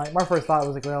up, and like my first thought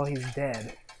was like, "Well, he's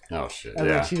dead." Oh shit! And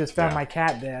yeah. like she just found my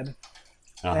cat dead,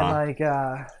 and like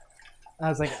I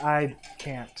was like, I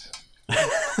can't.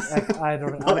 I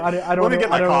don't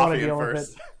want to deal with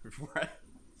it.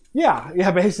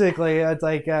 Yeah, basically, it's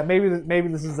like maybe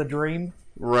this is a dream.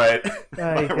 Right.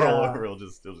 Like, it'll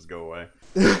just go away.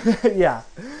 Yeah,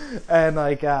 and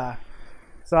like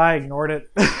so I ignored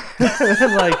it.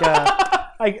 And like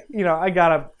I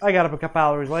got up a couple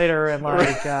hours later and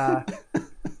like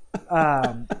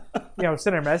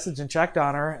sent her a message and checked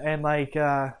on her, and like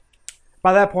by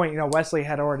that point Wesley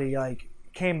had already like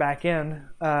came back in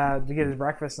to get his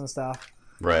breakfast and stuff.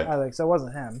 Right. So it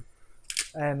wasn't him,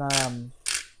 and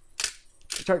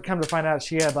come to find out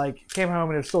she had like came home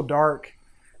and it was still dark,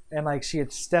 and like she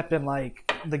had stepped in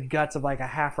like the guts of like a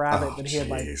half rabbit that he had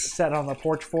like set on the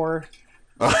porch for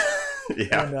her.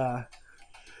 Yeah.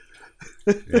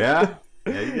 And yeah,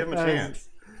 you give him a chance,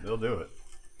 they'll do it.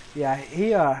 Yeah,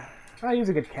 he's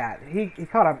a good cat. He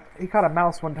caught a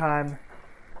mouse one time.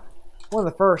 One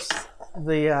of the first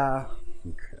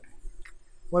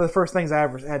things I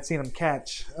ever had seen him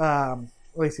catch. At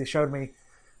least he showed me,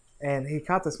 and he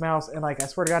caught this mouse, and like I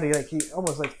swear to God, he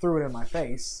almost like threw it in my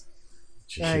face.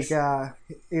 Like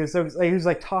he was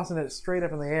like tossing it straight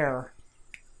up in the air,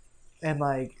 and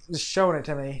like just showing it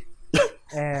to me.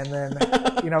 And then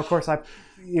of course I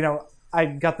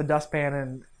got the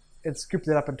dustpan and scooped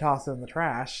it up and tossed it in the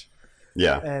trash.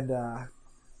 Yeah. And I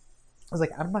was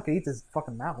like, I'm not gonna eat this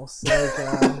fucking mouse.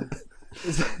 Like,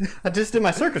 I just did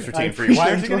my circus routine for you. Why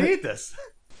aren't you gonna eat this?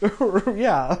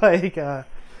 Yeah, like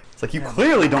it's like you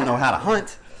clearly don't know how to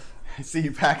hunt. I see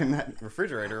you packing that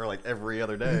refrigerator like every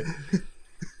other day.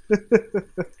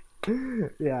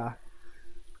 Yeah.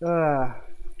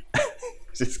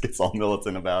 Just gets all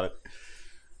militant about it.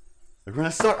 We're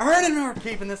gonna start earning more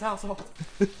keeping this household.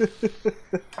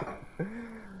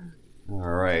 All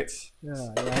right.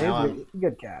 Yeah, he's a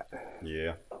good cat.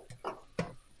 Yeah.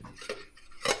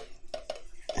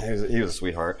 He was a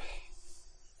sweetheart.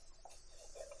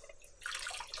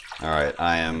 All right,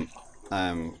 I'm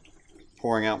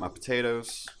pouring out my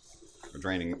potatoes, or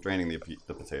draining the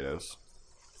potatoes,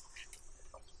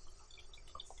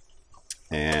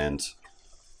 and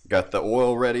got the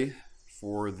oil ready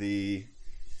for the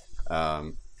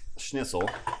schnitzel,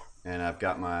 and I've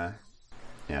got my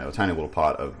a tiny little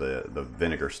pot of the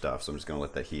vinegar stuff, so I'm just going to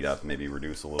let that heat up, maybe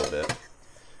reduce a little bit,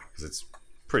 because it's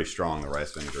pretty strong, the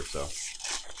rice vinegar, so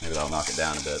maybe that'll knock it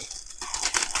down a bit.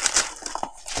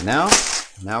 And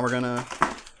now we're gonna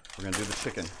do the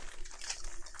chicken.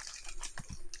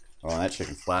 Oh, and that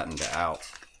chicken flattened out.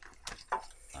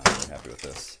 I'm really happy with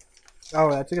this.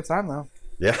 Oh, that's a good sign though.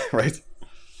 Yeah, right.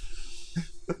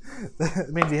 It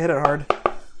means you hit it hard.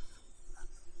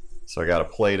 So I got a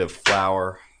plate of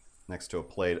flour next to a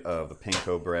plate of the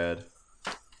panko bread.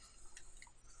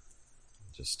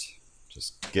 Just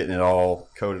getting it all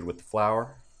coated with the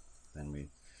flour. Then we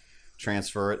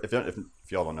transfer it. If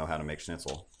y'all don't know how to make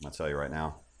schnitzel, I'm gonna tell you right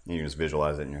now. You can just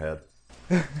visualize it in your head.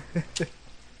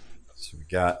 So we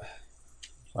got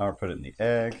flour, put it in the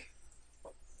egg.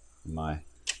 My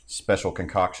special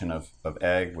concoction of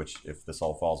egg, which if this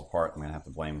all falls apart, I'm gonna have to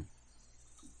blame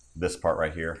this part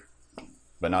right here.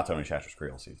 But not Tony Chacher's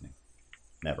Creole seasoning.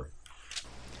 Never.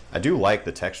 I do like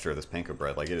the texture of this panko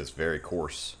bread. Like, it is very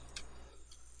coarse.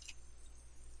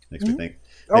 Makes me think.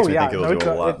 Makes me think it'll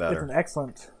do a lot better. It's an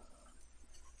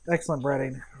excellent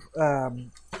breading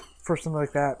for something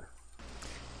like that.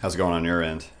 How's it going on your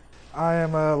end? I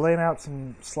am laying out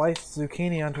some sliced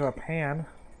zucchini onto a pan.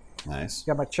 Nice.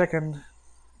 Got my chicken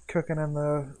cooking in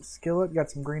the skillet. Got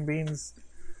some green beans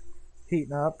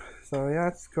heating up. So yeah,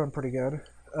 it's going pretty good.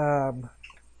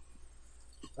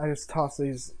 I just toss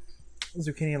these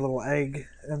zucchini in a little egg,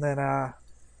 and then I'll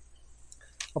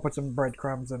put some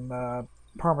breadcrumbs and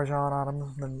Parmesan on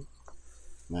them, and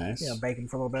nice. Bacon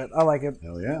for a little bit. I like it.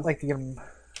 Hell yeah. I like to get them.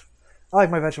 I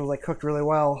like my vegetables like cooked really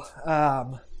well.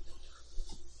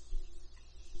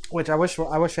 Which I wish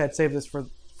I had saved this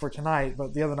for tonight,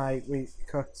 but the other night we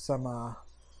cooked some. All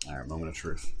right, moment of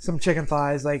truth. Some chicken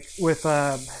thighs, like with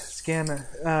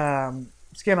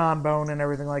skin on bone and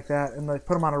everything like that, and put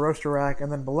them on a roaster rack, and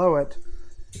then below it,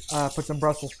 put some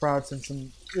Brussels sprouts and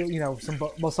some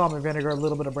balsamic vinegar, a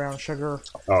little bit of brown sugar.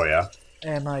 Oh yeah.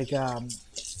 And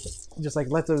just like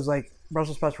let those like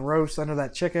Brussels sprouts roast under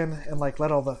that chicken and like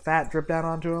let all the fat drip down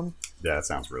onto them. Yeah, that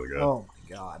sounds really good. Oh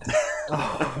my god!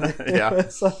 Oh, Yeah. it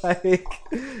was like,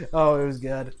 oh, it was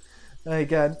good.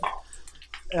 Like,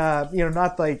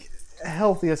 not like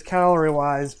healthiest calorie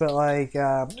wise, but like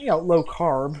low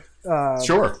carb.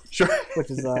 Sure.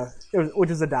 Which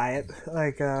is a diet.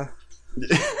 Like,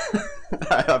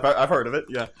 I've heard of it.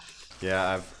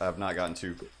 Yeah. I've not gotten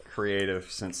too creative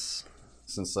since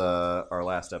our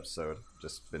last episode.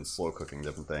 Just been slow cooking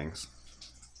different things.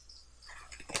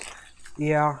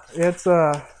 Yeah, it's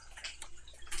I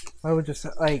would just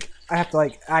like I have to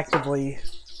like actively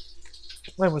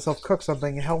let myself cook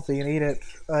something healthy and eat it.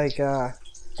 Like, or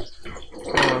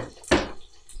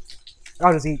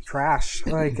I'll just eat trash.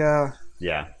 Like,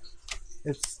 Yeah.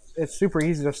 it's super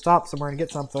easy to stop somewhere and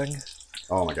get something.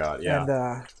 Oh my god. Yeah.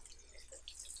 And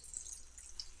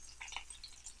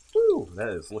Woo, that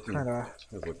is looking kinda,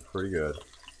 pretty good.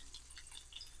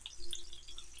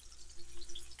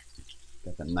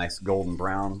 Got that nice golden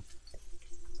brown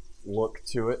look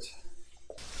to it.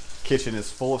 Kitchen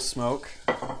is full of smoke.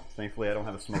 Thankfully, I don't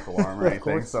have a smoke alarm or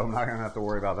anything, so I'm not gonna have to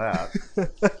worry about that.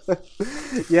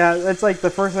 yeah, that's like the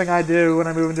first thing I do when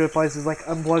I move into a place is like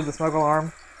unplug the smoke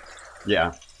alarm.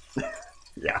 Yeah.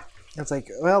 Yeah. It's like,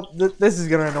 well, this is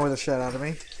gonna annoy the shit out of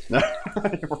me.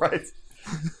 Right.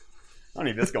 I don't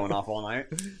need this going off all night.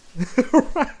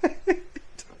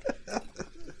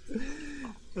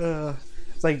 Right.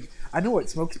 It's like, I know what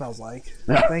smoke smells like.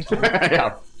 Thank you.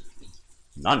 Yeah.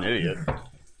 Not an idiot.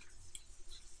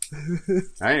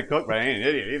 I ain't a cook, but I ain't an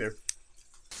idiot either.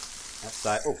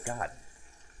 Outside. Oh God.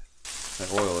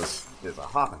 That oil is a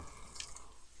hopping.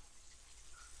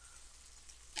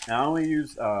 And I only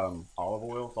used olive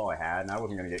oil. That's all I had, and I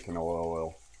wasn't going to get canola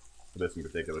oil for this in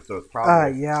particular. So it's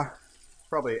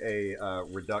probably a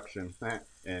reduction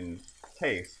in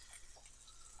taste.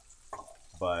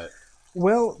 But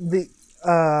well, the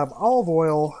olive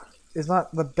oil is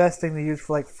not the best thing to use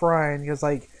for like frying because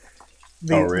like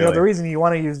the reason you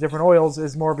want to use different oils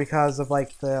is more because of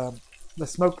like the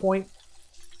smoke point.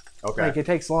 Okay. Like it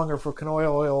takes longer for canola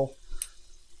oil.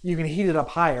 You can heat it up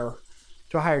higher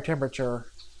to a higher temperature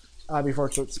before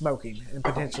it starts smoking and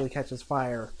potentially catches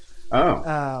fire.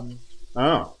 Oh.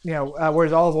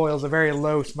 Whereas olive oil is a very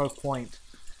low smoke point.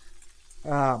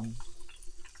 So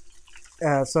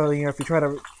if you try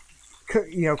to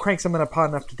crank something up hot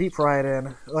enough to deep fry it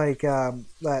in, like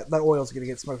that oil is going to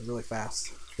get smoked really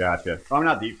fast. Gotcha. Well, I'm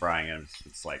not deep frying it.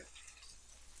 It's like,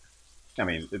 I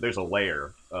mean, there's a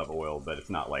layer of oil, but it's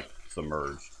not like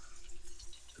submerged.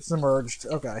 Submerged.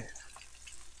 Okay.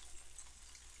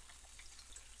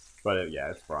 But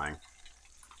it's frying,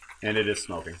 and it is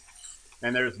smoking,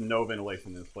 and there's no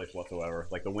ventilation in this place whatsoever.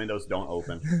 Like the windows don't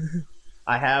open.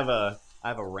 I have a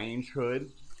range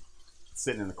hood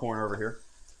sitting in the corner over here.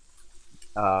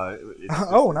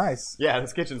 Nice. Yeah,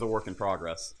 this kitchen's a work in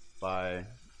progress by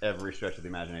every stretch of the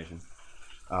imagination.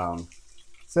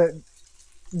 So,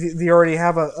 do you already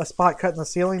have a spot cut in the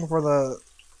ceiling for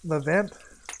the vent?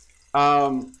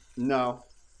 No,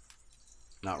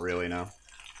 not really. No.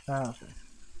 Oh, okay.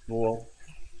 We'll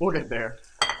get there.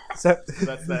 So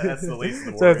that's the least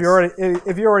of the worries. So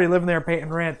if you're already living there paying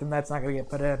rent, then that's not going to get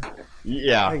put in.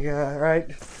 Yeah. Like, right.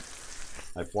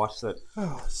 I've watched that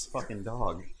fucking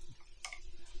dog.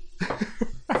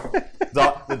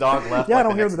 The dog left. Yeah, like, I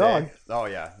don't hear the dog. Oh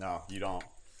yeah, no, you don't,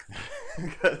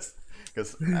 because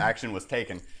action was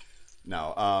taken.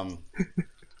 No,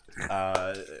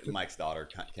 Mike's daughter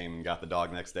came and got the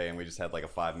dog next day, and we just had like a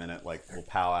 5-minute like little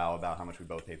powwow about how much we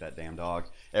both hate that damn dog.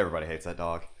 Everybody hates that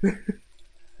dog.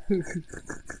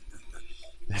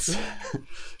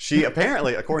 She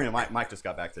apparently, according to Mike just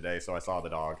got back today, so I saw the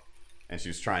dog, and she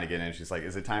was trying to get in. She's like,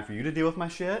 "Is it time for you to deal with my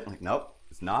shit?" I'm like, "Nope,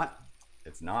 it's not.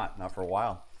 It's not for a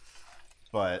while."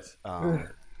 But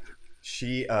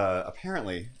she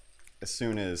apparently, as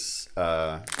soon as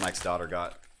Mike's daughter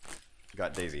got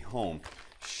Daisy home,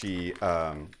 she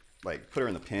like put her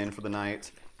in the pen for the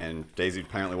night, and Daisy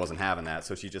apparently wasn't having that,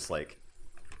 so she just like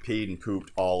peed and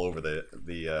pooped all over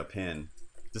the pen.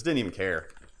 Just didn't even care.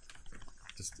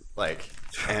 Just like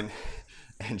and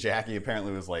Jackie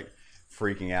apparently was like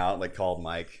freaking out, like called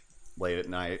Mike late at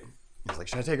night. He's like,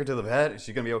 "Should I take her to the vet? Is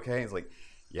she gonna be okay?" He's like,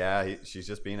 "Yeah, she's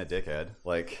just being a dickhead."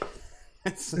 Like,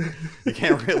 you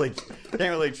can't really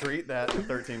treat that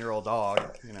 13-year-old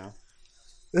dog, you know.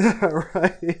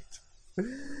 Right.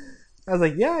 I was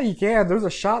like, yeah, you can. There's a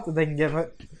shot that they can give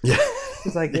it. Yeah.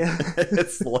 It's like, yeah.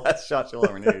 It's the last shot you'll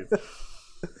ever need.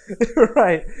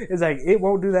 Right. It's like, it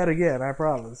won't do that again, I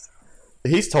promise.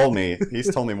 He's told me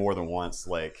more than once,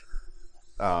 like,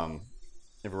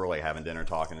 if we're like having dinner,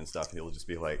 talking and stuff, he'll just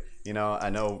be like, you know, I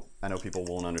know people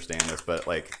won't understand this, but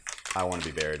like, I want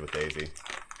to be buried with Daisy.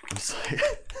 I'm just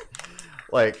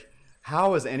like,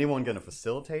 how is anyone going to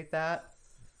facilitate that?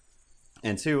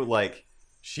 And two, like,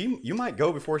 you might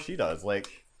go before she does.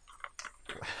 Like,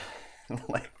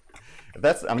 like, if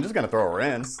that's, I'm just going to throw her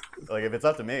in. Like, if it's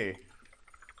up to me,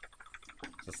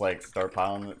 just like start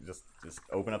piling, just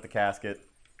open up the casket.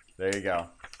 There you go.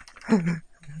 And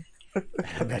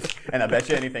I bet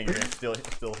you anything, you're gonna still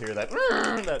hear that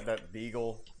that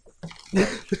beagle,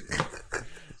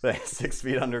 like, 6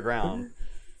 feet underground.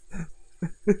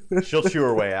 She'll chew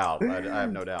her way out. I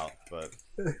have no doubt. But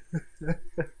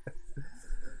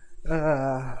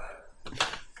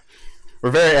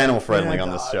we're very animal friendly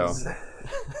on this show.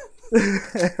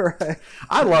 Right.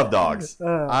 I love dogs.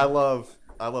 I love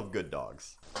good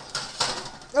dogs.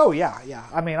 Oh yeah.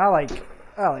 I mean, I like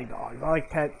dogs. I like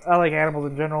pet. I like animals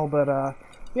in general, but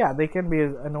yeah, they can be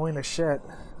annoying as shit.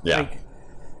 Yeah. Like,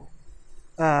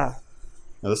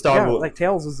 now this dog yeah, will, like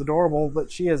Tails is adorable,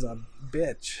 but she is a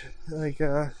bitch. Like,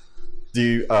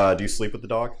 do you sleep with the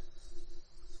dog?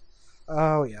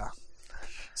 oh yeah.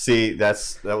 See, that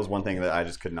was one thing that I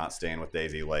just could not stand with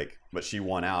Daisy. Like, but she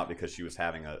won out because she was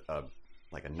having a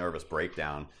nervous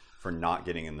breakdown for not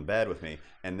getting in the bed with me,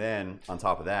 and then on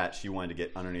top of that, she wanted to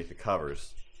get underneath the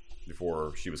covers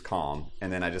before she was calm,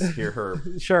 and then I just hear her.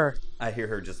 Sure. I hear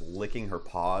her just licking her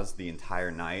paws the entire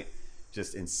night,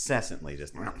 just incessantly,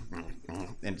 just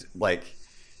and like,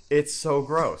 it's so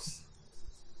gross.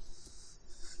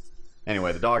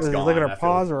 Anyway, the dog's gone. Look at her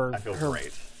paws, or I feel her...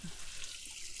 great.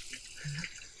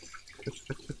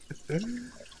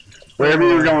 Wherever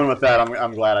you were going with that,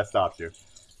 I'm glad I stopped you.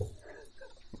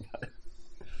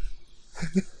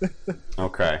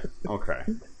 Okay.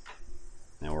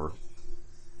 Now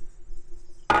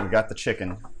we got the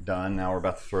chicken done. Now we're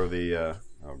about to throw the.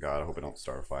 Oh God, I hope I don't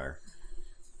start a fire.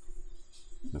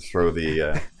 Let's throw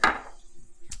the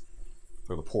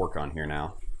pork on here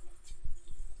now.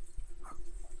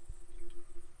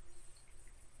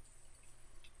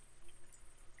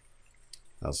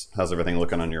 How's everything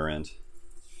looking on your end?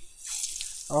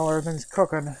 Oh, everything's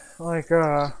cooking. Like,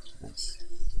 Nice.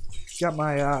 got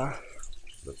my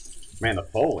Man, the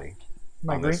Foley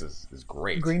my on green, this is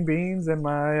great. green beans and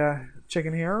my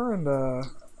chicken here, and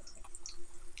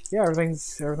yeah,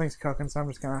 everything's cooking. So I'm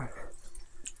just kind of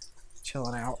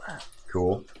chilling out.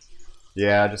 Cool.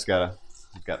 Yeah, I've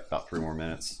got about 3 more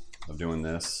minutes of doing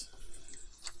this.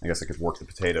 I guess I could work the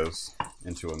potatoes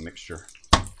into a mixture.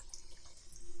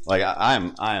 Like, I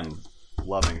am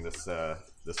loving this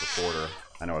recorder.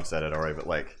 I know I've said it already, but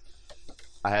like,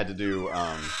 I had to do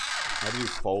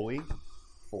Foley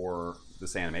for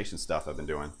this animation stuff I've been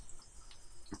doing,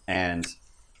 and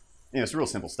you know, it's real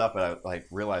simple stuff. But I like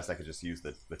realized I could just use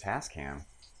the Tascam,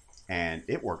 and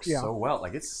it works so well.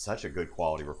 Like, it's such a good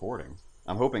quality recording.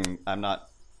 I'm hoping I'm not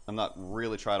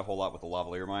really trying a whole lot with the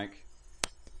lavalier mic,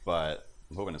 but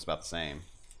I'm hoping it's about the same.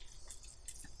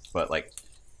 But like,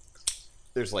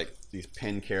 there's like these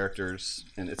pin characters,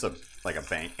 and it's like a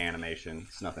bank animation.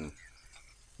 It's nothing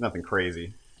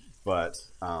crazy, but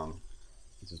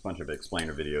it's just a bunch of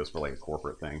explainer videos for like a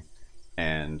corporate thing,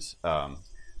 and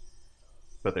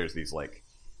but there's these like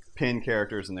pin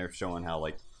characters, and they're showing how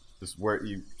like this is where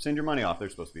you send your money off. They're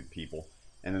supposed to be the people,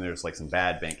 and then there's like some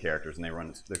bad bank characters, and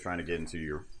they're trying to get into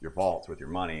your vaults with your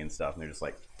money and stuff, and they're just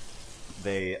like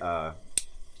they're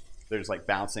just like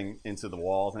bouncing into the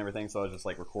walls and everything. So I was just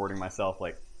like recording myself,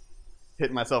 like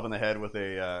hitting myself in the head with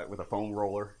a foam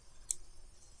roller.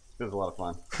 It was a lot of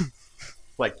fun.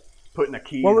 Like putting a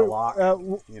key in a lock,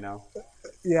 you know?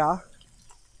 Yeah.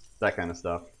 That kind of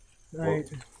stuff. Right.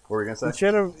 What were you gonna say?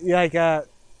 Should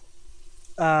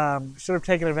have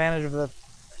taken advantage of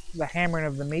the hammering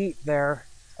of the meat there.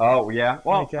 Oh yeah.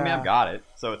 Well, Like, I mean, I've got it,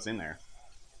 so it's in there.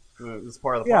 This is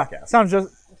part of the Yeah, podcast.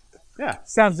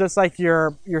 sounds just like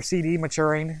your CD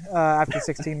maturing after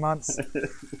 16 months.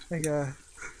 Like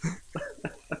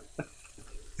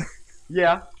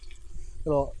yeah.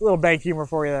 Little bank humor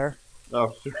for you there.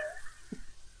 Oh, sure.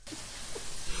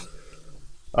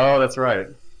 Oh, that's right.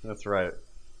 That's right.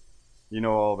 You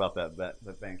know all about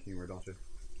that bank humor, don't you?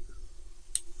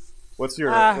 What's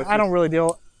your? I don't really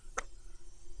deal.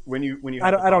 When you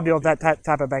I don't deal with that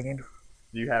type of banking.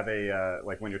 Do you have a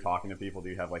like when you're talking to people? Do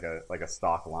you have like a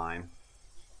stock line?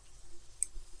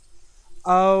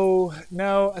 Oh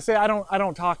no! See, I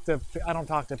don't talk to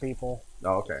people.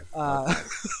 Oh, okay.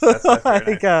 That's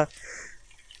very nice.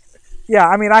 Yeah,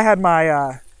 I mean, I've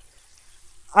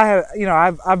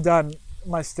done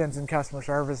my stints in customer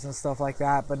service and stuff like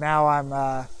that, but now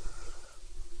I'm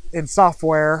in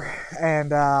software,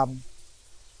 and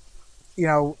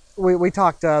we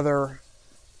talked to other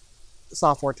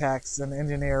software techs and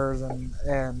engineers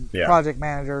and Yeah. project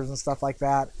managers and stuff like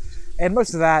that, and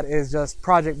most of that is just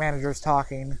project managers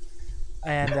talking,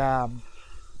 and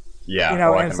Yeah. you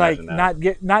know, oh, I and can it's like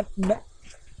imagine that.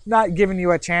 not giving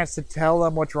you a chance to tell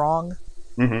them what's wrong,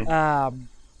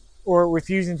 or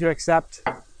refusing to accept.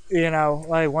 You know,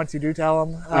 like once you do tell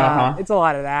them, it's a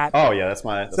lot of that. Oh yeah, that's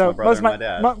my brother and my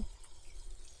dad. Most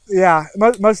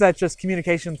of that's just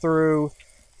communication through.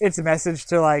 It's a message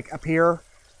to like a peer,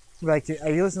 like,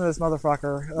 "Are you listening to this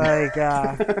motherfucker?" Like,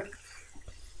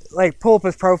 like pull up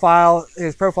his profile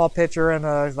picture, and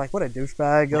he's like, "What a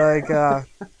douchebag!" Like,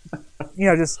 you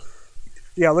know, just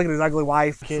look at his ugly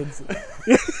wife, kids.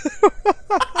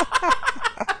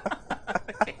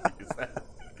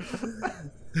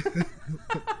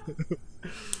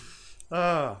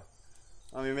 I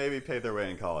mean, maybe paid their way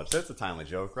in college. That's a timely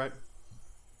joke, right?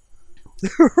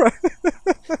 Right.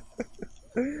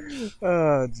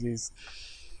 Oh, jeez.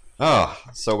 Oh,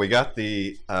 so we got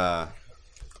the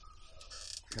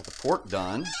pork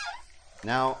done.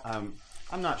 Now,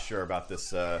 I'm not sure about this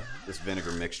this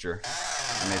vinegar mixture.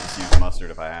 I may just use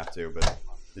mustard if I have to, but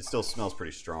it still smells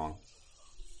pretty strong.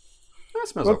 That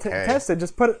smells okay. Test it.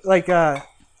 Just put it like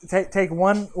take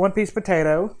one piece of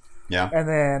potato. Yeah. And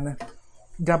then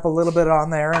dump a little bit on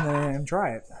there, and then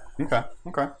try it. Okay.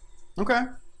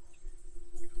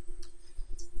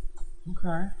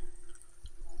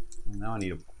 Now I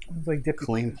need a like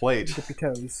clean plate. Dip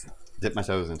your toes. Dip my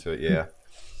toes into it, yeah.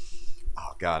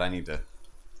 Oh God, I've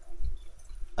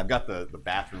got the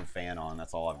bathroom fan on.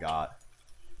 That's all I've got.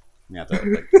 You have to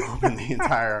like open the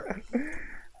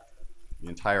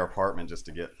entire apartment just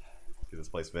to get this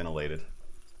place ventilated.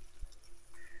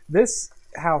 This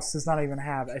house does not even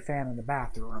have a fan in the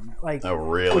bathroom. Like, oh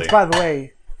really? Which, by the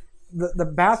way, the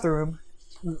bathroom,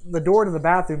 the door to the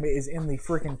bathroom is in the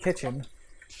freaking kitchen.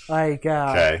 Like,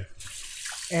 okay.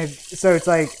 And so it's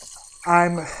like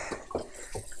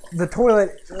the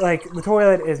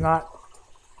toilet is not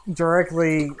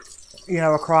directly,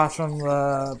 across from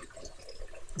the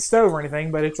stove or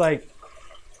anything, but it's like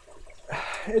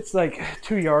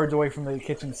 2 yards away from the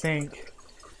kitchen sink.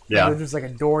 Yeah. There's just like a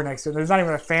door next to it. There's not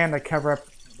even a fan to cover up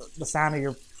the sound of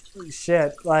your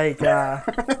shit. Like, let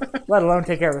alone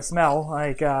take care of the smell.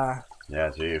 Like, yeah,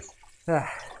 jeez.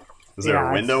 Is there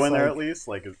a window in there at least?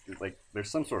 Like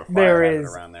there's some sort of fire hazard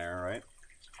around there, right?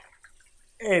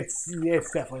 It's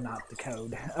definitely not the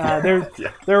code.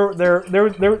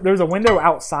 There's a window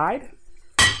outside.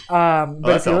 But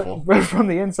that's helpful. But from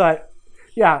the inside,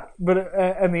 yeah. But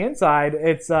on the inside,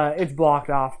 it's blocked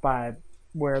off by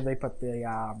where they put the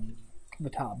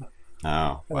tub.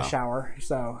 Oh, in the shower.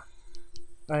 So,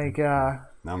 like, now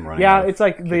I'm running. Yeah, it's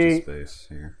like the space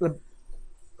here. The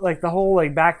whole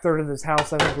back third of this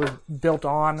house, I think, was built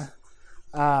on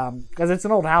because it's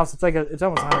an old house. It's it's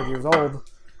almost 100 years old.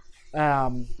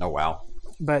 Oh wow!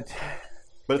 But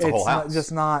it's a whole house.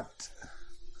 Just not.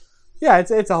 Yeah,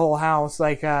 it's a whole house.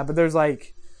 But there's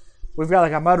we've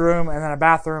got a mudroom and then a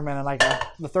bathroom and then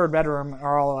the third bedroom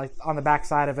are all on the back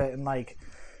side of it, and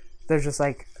there's just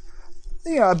a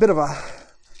bit of a.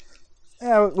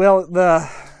 Well,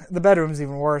 the bedroom's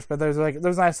even worse, but there's a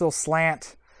nice little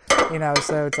slant.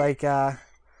 So it's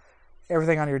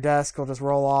everything on your desk will just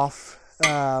roll off.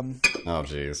 Oh,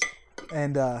 jeez.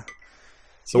 And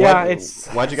so yeah,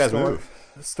 why'd you guys move?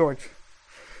 Storage.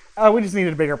 We just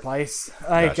needed a bigger place.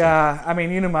 Gotcha. I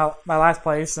mean, my last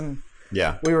place, and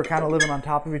yeah, we were kind of living on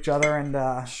top of each other,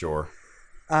 and sure.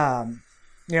 The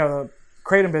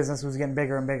kratom business was getting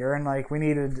bigger and bigger, and we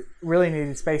really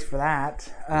needed space for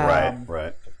that.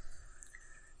 Right.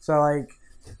 So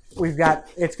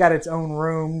it's got its own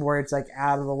room where it's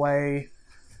out of the way,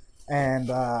 and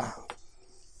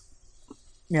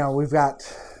we've got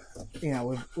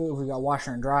we've got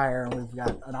washer and dryer, and we've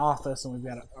got an office, and we've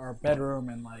got our bedroom,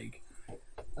 and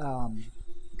okay.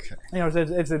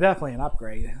 It's definitely an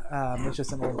upgrade. It's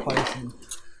just an old place, and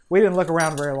we didn't look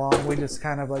around very long. We just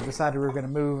kind of decided we were going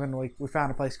to move, and we found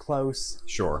a place close.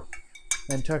 Sure.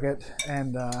 And took it,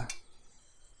 and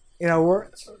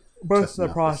we're both in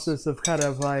the process of kind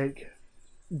of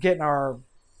getting our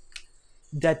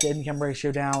debt to income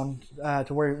ratio down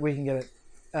to where we can get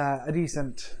a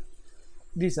decent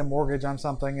mortgage on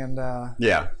something, and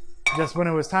yeah. Just when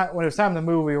it was time to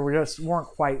move, we weren't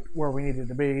quite where we needed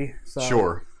to be. So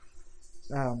sure.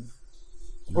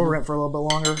 We're in for a little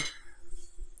bit longer.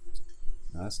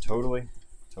 That's totally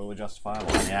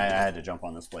justifiable. I mean, I had to jump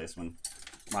on this place when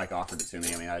Mike offered it to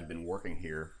me. I mean, I'd been working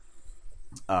here,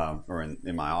 or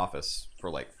in my office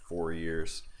for 4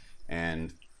 years,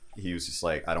 and he was just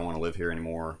like, I don't want to live here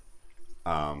anymore.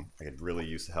 I could really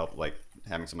use the help.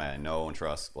 having somebody I know and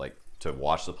trust, like to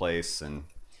watch the place, and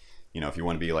if you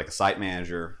want to be like a site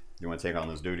manager, you want to take on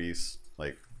those duties,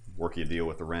 like work you a deal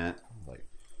with the rent, like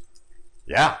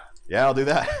yeah, I'll do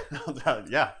that.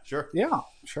 Yeah, sure. Yeah,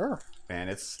 sure. And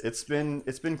it's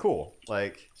been cool.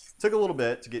 Like took a little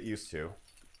bit to get used to,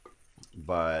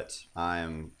 but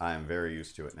I'm very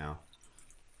used to it now.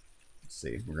 Let's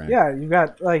see. Yeah, you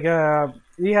got like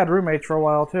you had roommates for a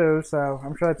while too, so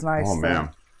I'm sure that's nice. Oh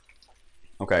man.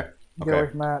 Okay. Get away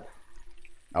from that.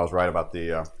 I was right about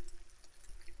that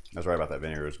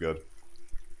vinegar. It's good.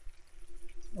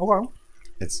 Oh well.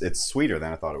 It's sweeter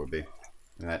than I thought it would be.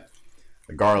 And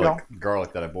the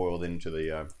garlic that I boiled into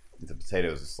the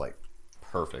potatoes is like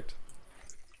perfect.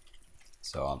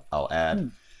 So I'll add a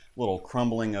little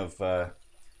crumbling of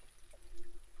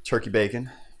turkey bacon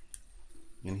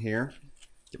in here.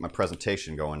 Get my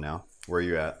presentation going now. Where are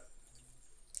you at?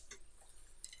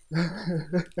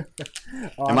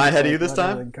 Am I ahead of you this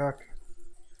time?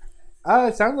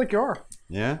 It sounds like you are.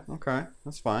 Yeah. Okay.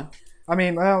 That's fine. I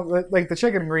mean, well, like the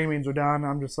chicken and green beans are done.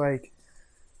 I'm just like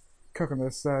cooking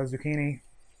this zucchini.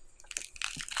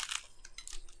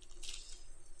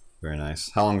 Very nice.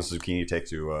 How long does zucchini take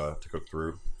to cook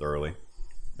through thoroughly,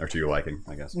 or to your liking,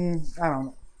 I guess? I don't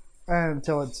know.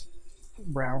 Until it's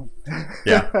brown.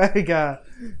 Yeah.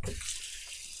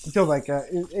 Until like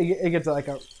it gets like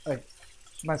a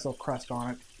nice little crust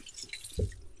on it.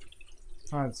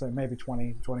 I'd say maybe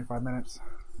 20, 25 minutes.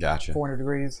 Gotcha. 400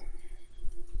 degrees.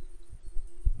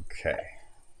 Okay.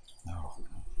 Oh,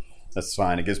 that's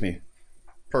fine. It gives me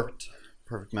perfect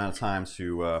amount of time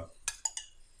to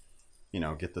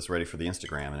get this ready for the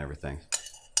Instagram and everything.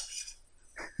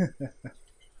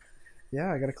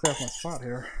 Yeah, I gotta clear up my spot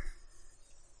here.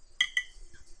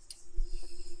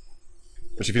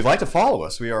 Which, if you'd like to follow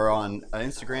us, we are on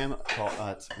Instagram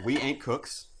called We Ain't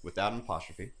Cooks without an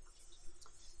apostrophe,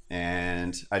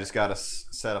 and I just got us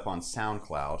set up on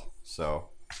SoundCloud. So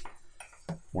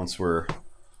once we're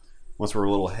a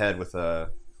little ahead with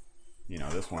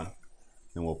this one,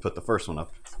 then we'll put the first one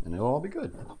up, and it'll all be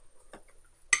good.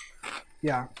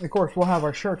 Yeah, of course we'll have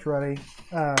our shirts ready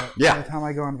by the time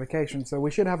I go on vacation. So we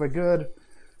should have a good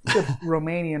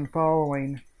Romanian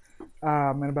following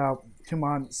in about 2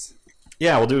 months.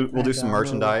 Yeah, we'll do some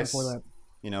merchandise.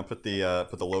 Put the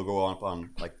logo on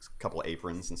like a couple of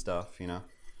aprons and stuff. Right.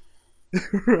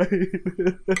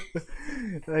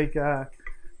 Like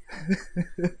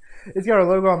it's got a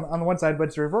logo on the one side, but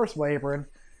it's a reversible apron.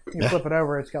 You flip it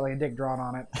over, it's got like a dick drawn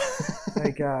on it.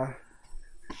 Like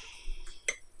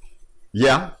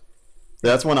yeah,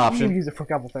 that's one option. You can use it for a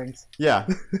couple things. Yeah.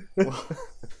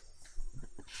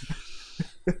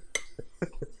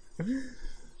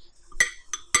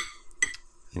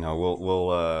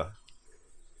 We'll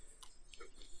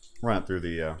run it through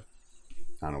the I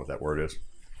don't know what that word is.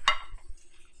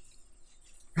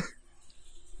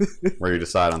 Where you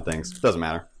decide on things. Doesn't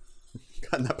matter.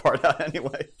 Cutting that part out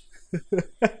anyway.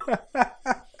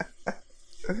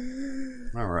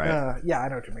 All right. Yeah, I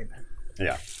know what you mean.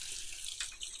 Yeah.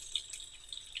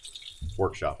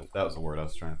 Workshop it. That was the word I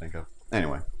was trying to think of.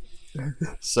 Anyway.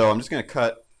 So I'm just gonna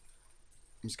cut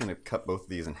both of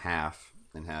these in half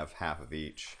and have half of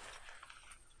each.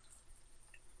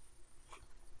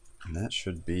 And that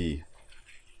should be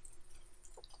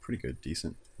pretty good,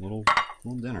 decent little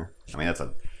dinner. I mean, it's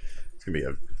gonna be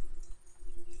a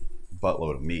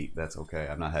buttload of meat. That's okay.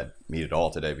 I've not had meat at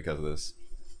all today because of this.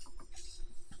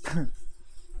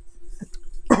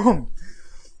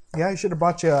 Yeah, you should have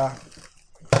bought you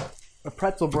a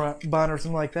pretzel bun or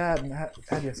something like that and had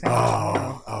you a sandwich.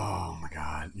 Oh my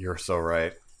God, you're so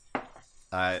right.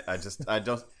 That's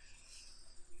the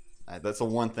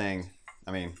one thing.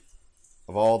 I mean,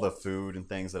 of all the food and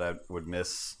things that I would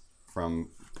miss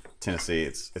from Tennessee,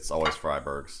 it's always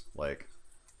Freiberg's. Like,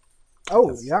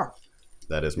 yeah,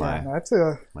 that is my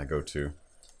go-to.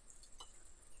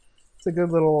 It's a good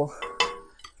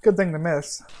thing to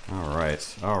miss. All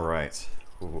right.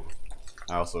 Ooh.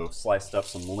 I also sliced up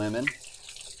some lemon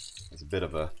as a bit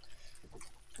of at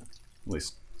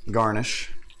least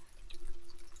garnish.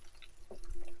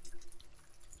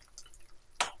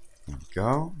 There we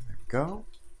go.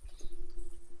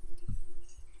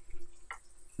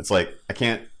 It's like I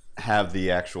can't have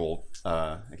the actual.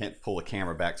 I can't pull the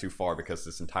camera back too far because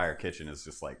this entire kitchen is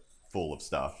just like full of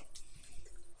stuff.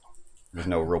 There's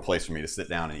no real place for me to sit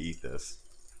down and eat this.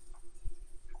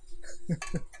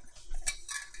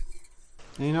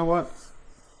 And you know what?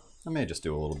 I may just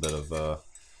do a little bit of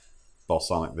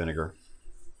balsamic vinegar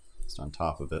just on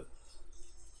top of it.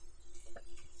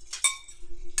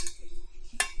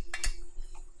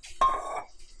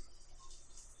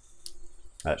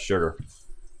 That sugar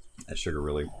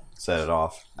really set it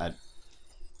off. I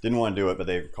didn't want to do it, but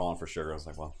they were calling for sugar. I was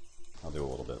like, well, I'll do a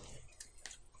little bit.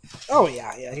 Oh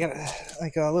yeah. You gotta,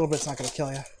 like, a little bit's not gonna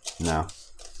kill you. No.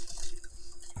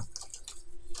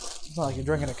 It's not like you're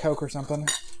drinking a Coke or something.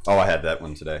 Oh, I had that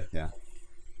one today. Yeah.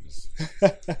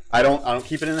 I don't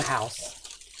keep it in the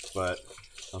house, but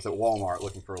I was at Walmart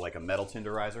looking for like a metal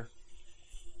tenderizer,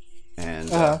 and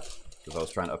because I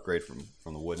was trying to upgrade from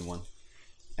the wooden one,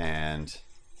 and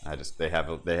they have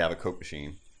a Coke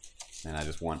machine, and I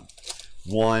just want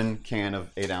one can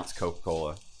of 8-ounce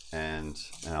Coca-Cola, and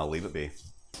I'll leave it be.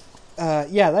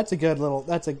 Yeah, that's a good little.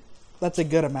 That's a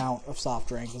good amount of soft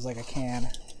drink. Is like a can.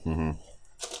 Mm-hmm.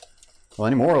 Well,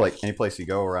 anymore, like any place you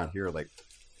go around here, like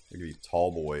they give you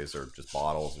tall boys or just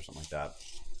bottles or something like that.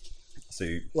 So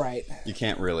you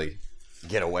can't really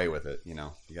get away with it. You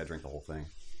know, you gotta drink the whole thing.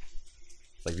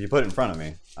 Like if you put it in front of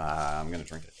me, I'm gonna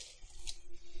drink it.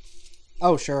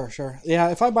 Oh sure. Yeah,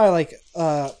 if I buy like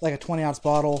a 20-ounce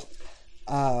bottle,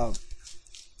 I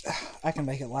can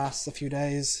make it last a few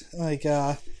days. Like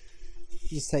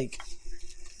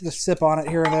just sip on it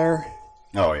here and there.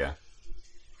 Oh yeah.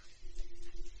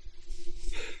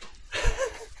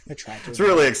 I tried to. It's a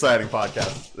really exciting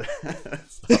podcast.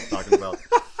 Stop talking about.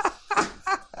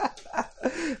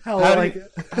 How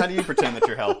do you pretend that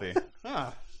you're healthy?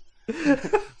 Huh.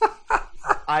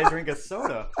 I drink a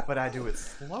soda, but I do it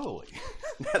slowly.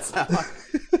 That's how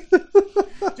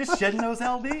just shedding those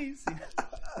lbs.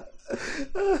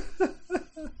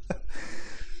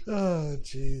 Oh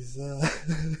jeez.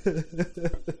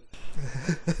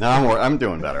 No, I'm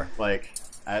doing better. Like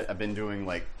I've been doing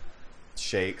like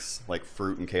shakes, like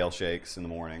fruit and kale shakes in the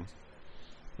mornings,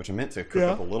 which I meant to cook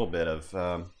up a little bit of.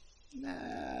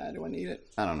 Do I need it?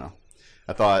 I don't know.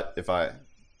 I thought I'm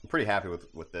pretty happy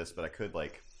with this, but I could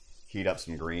like heat up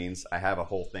some greens. I have a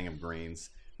whole thing of greens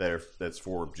that's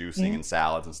for juicing and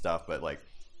salads and stuff. But like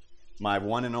my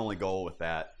one and only goal with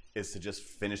that is to just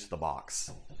finish the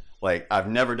box. Like I've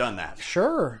never done that.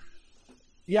 Sure.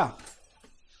 Yeah.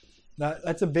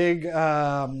 That's a big.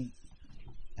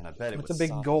 And I bet it's a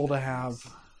big goal to have.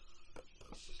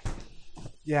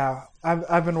 Yeah,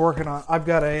 I've been working on. I've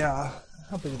got a.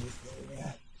 How big is this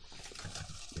thing?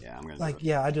 Yeah, I'm gonna. Like,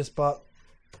 yeah, I just bought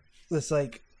this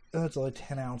it's only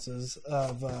 10 ounces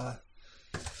of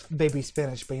baby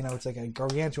spinach, but it's like a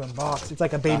gargantuan box. It's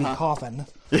like a baby coffin.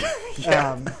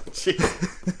 Yeah.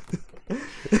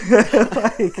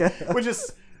 Which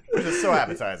is so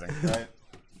appetizing, right?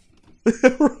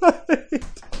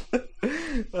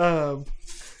 Right.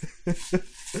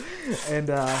 And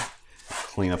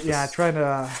clean up. Yeah, trying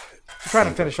to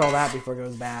finish all that before it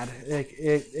goes bad.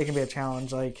 It can be a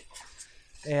challenge. Like,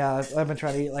 yeah, I've been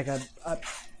trying to eat like a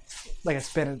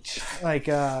spinach. Like,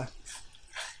 I'll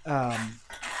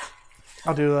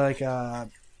do like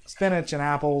spinach and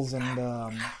apples and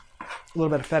a little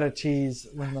bit of feta cheese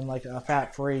when I'm like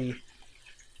fat free.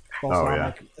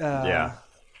 Also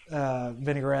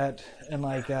vinaigrette and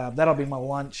like that'll be my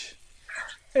lunch.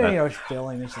 And, it's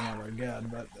filling. It's not very good,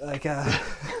 but like.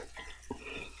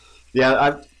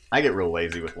 Yeah, I get real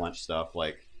lazy with lunch stuff.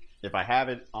 Like, if I have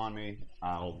it on me,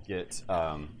 I'll get.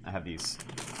 I have these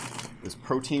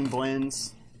protein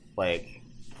blends. Like,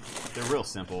 they're real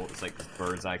simple. It's like this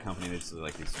Bird's Eye company. It's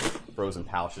like these frozen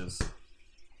pouches.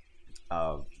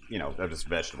 They're just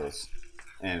vegetables,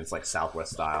 and it's like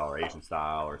Southwest style or Asian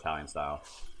style or Italian style,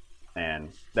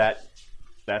 and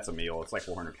that's a meal. It's like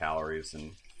 400 calories,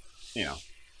 and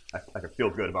I can feel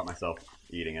good about myself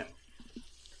eating it.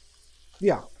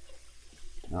 Yeah.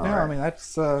 All right. I mean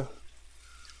that's. Yeah,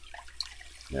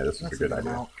 this is a good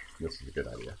idea. This is a good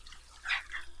idea.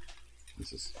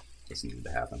 This needed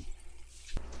to happen.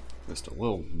 Just a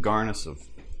little garnish of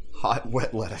hot,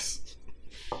 wet lettuce.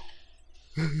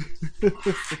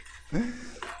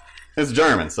 It's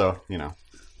German, so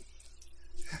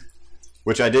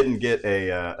Which I didn't get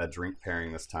a drink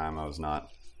pairing this time. I was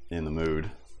not in the mood.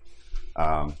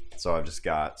 So I've just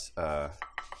got a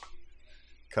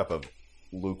cup of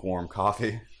lukewarm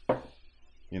coffee.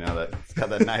 That's got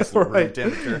that nice room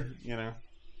temperature.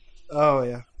 Oh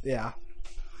yeah.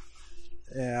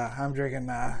 I'm drinking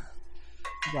a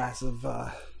glass of.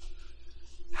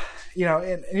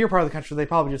 In your part of the country, they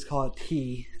probably just call it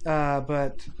tea.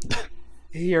 But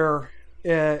here,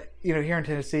 here in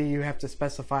Tennessee, you have to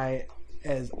specify it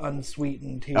as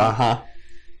unsweetened tea.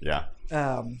 Yeah.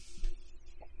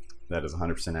 That is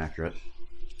 100% accurate.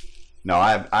 No,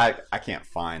 I can't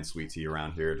find sweet tea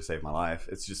around here to save my life.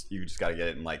 It's just you just got to get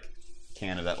it in like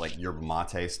Canada, like yerba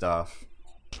mate stuff.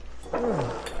 All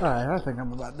right, I think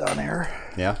I'm about done here.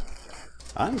 Yeah,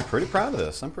 I'm pretty proud of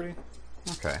this. I'm pretty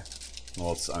okay.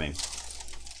 Well, I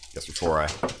guess before I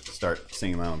start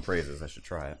singing my own praises, I should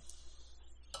try it.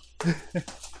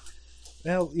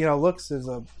 Well, looks is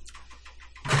a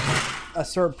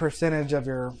certain percentage of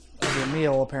your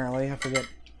meal. Apparently, I forget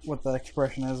what the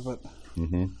expression is, but.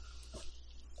 Mm-hmm.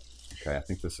 Okay, I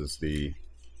think this is a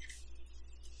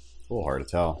little hard to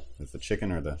tell. Is it the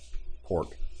chicken or the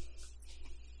pork?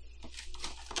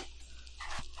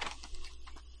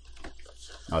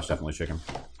 Oh, it's definitely chicken.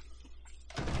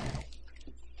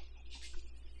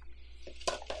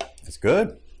 It's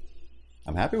good.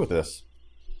 I'm happy with this.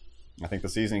 I think the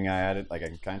seasoning I added, I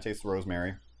can kind of taste the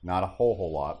rosemary. Not a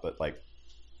whole lot, but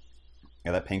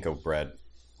that panko bread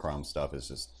crumb stuff is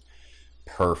just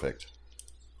perfect.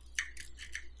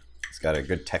 It's got a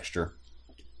good texture.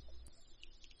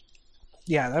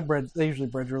 Yeah, they usually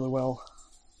bread really well.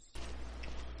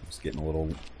 Just getting a little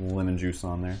lemon juice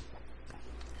on there.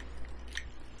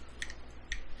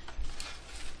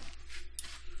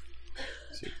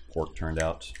 Let's see if pork turned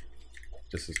out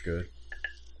just as good.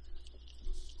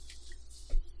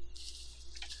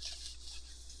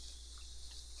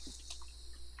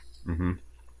 Mm-hmm.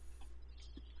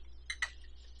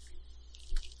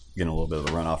 Getting a little bit of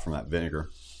the runoff from that vinegar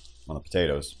on the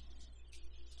potatoes.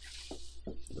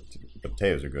 The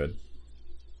potatoes are good.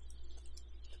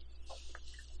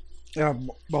 Yeah,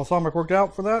 balsamic worked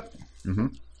out for that? Mm-hmm.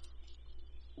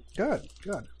 Good.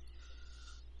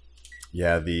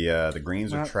 Yeah, the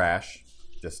greens are trash.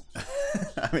 Just,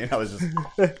 I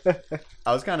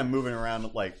was kind of moving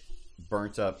around like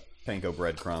burnt up panko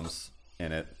breadcrumbs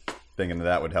in it, thinking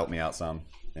that would help me out some,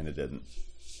 and it didn't.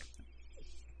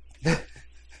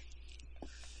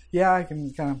 Yeah, I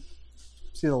can kind of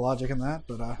see the logic in that,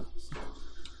 but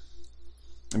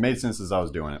it made sense as I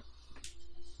was doing it.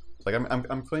 It's like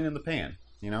I'm cleaning the pan,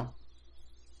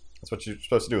 That's what you're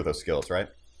supposed to do with those skills, right?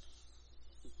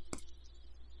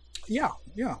 Yeah.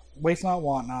 Waste not,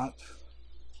 want not.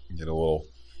 Get a little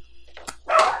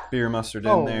beer mustard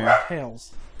in there. Oh,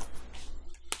 tails.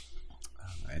 All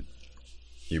right.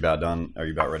 You about done? Are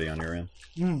you about ready on your end?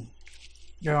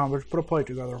 Yeah, let's put a plate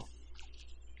together.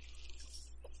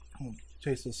 I'll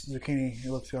taste this zucchini. It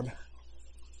looks good.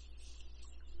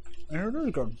 And it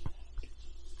is good.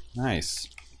 Nice.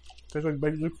 Tastes like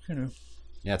baked zucchini.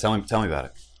 Yeah, tell me about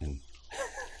it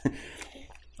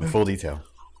in full detail.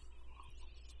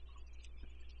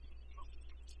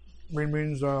 Green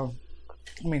beans. Have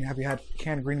you had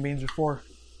canned green beans before?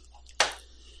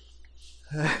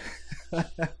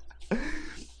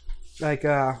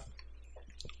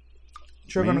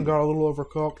 Chicken got a little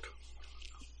overcooked.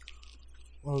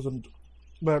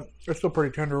 But it's still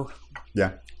pretty tender.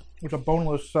 Yeah. It's a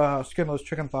boneless, skinless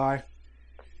chicken thigh.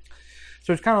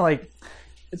 So it's kind of like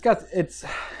it's got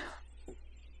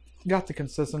the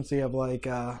consistency of like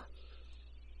a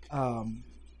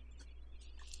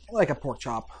pork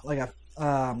chop, like a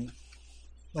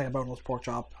boneless pork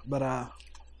chop, but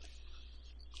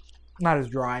not as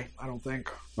dry, I don't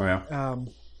think. Oh yeah.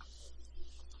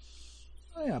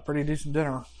 Yeah, pretty decent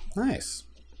dinner. Nice.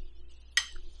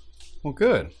 Well,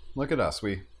 good. Look at us.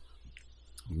 We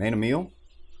made a meal.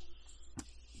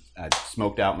 I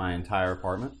smoked out my entire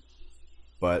apartment,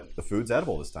 but the food's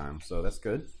edible this time, so that's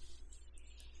good.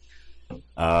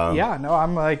 Yeah, no,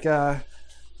 I'm like, from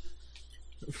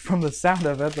the sound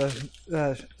of it,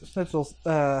 the schnitzel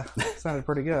sounded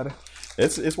pretty good.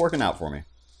 It's working out for me.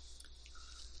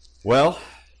 Well,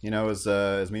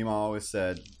 as Mima always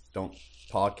said, don't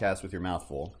podcast with your mouth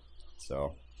full.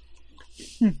 So,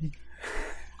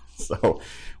 so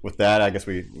with that, I guess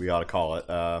we ought to call it.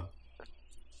 I'm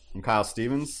Kyle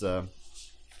Stevens. This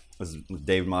is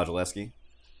David Modulewski.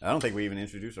 I don't think we even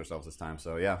introduced ourselves this time,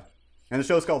 so yeah. And the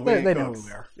show's called They know who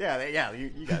we are. Yeah,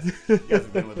 you guys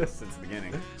have been with us since the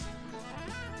beginning.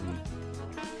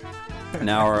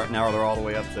 Now they're all the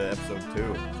way up to episode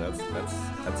 2. That's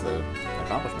an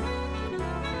accomplishment.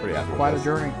 I'm pretty happy. Quite with a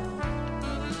journey.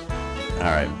 All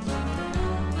right.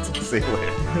 See you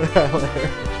later. Later.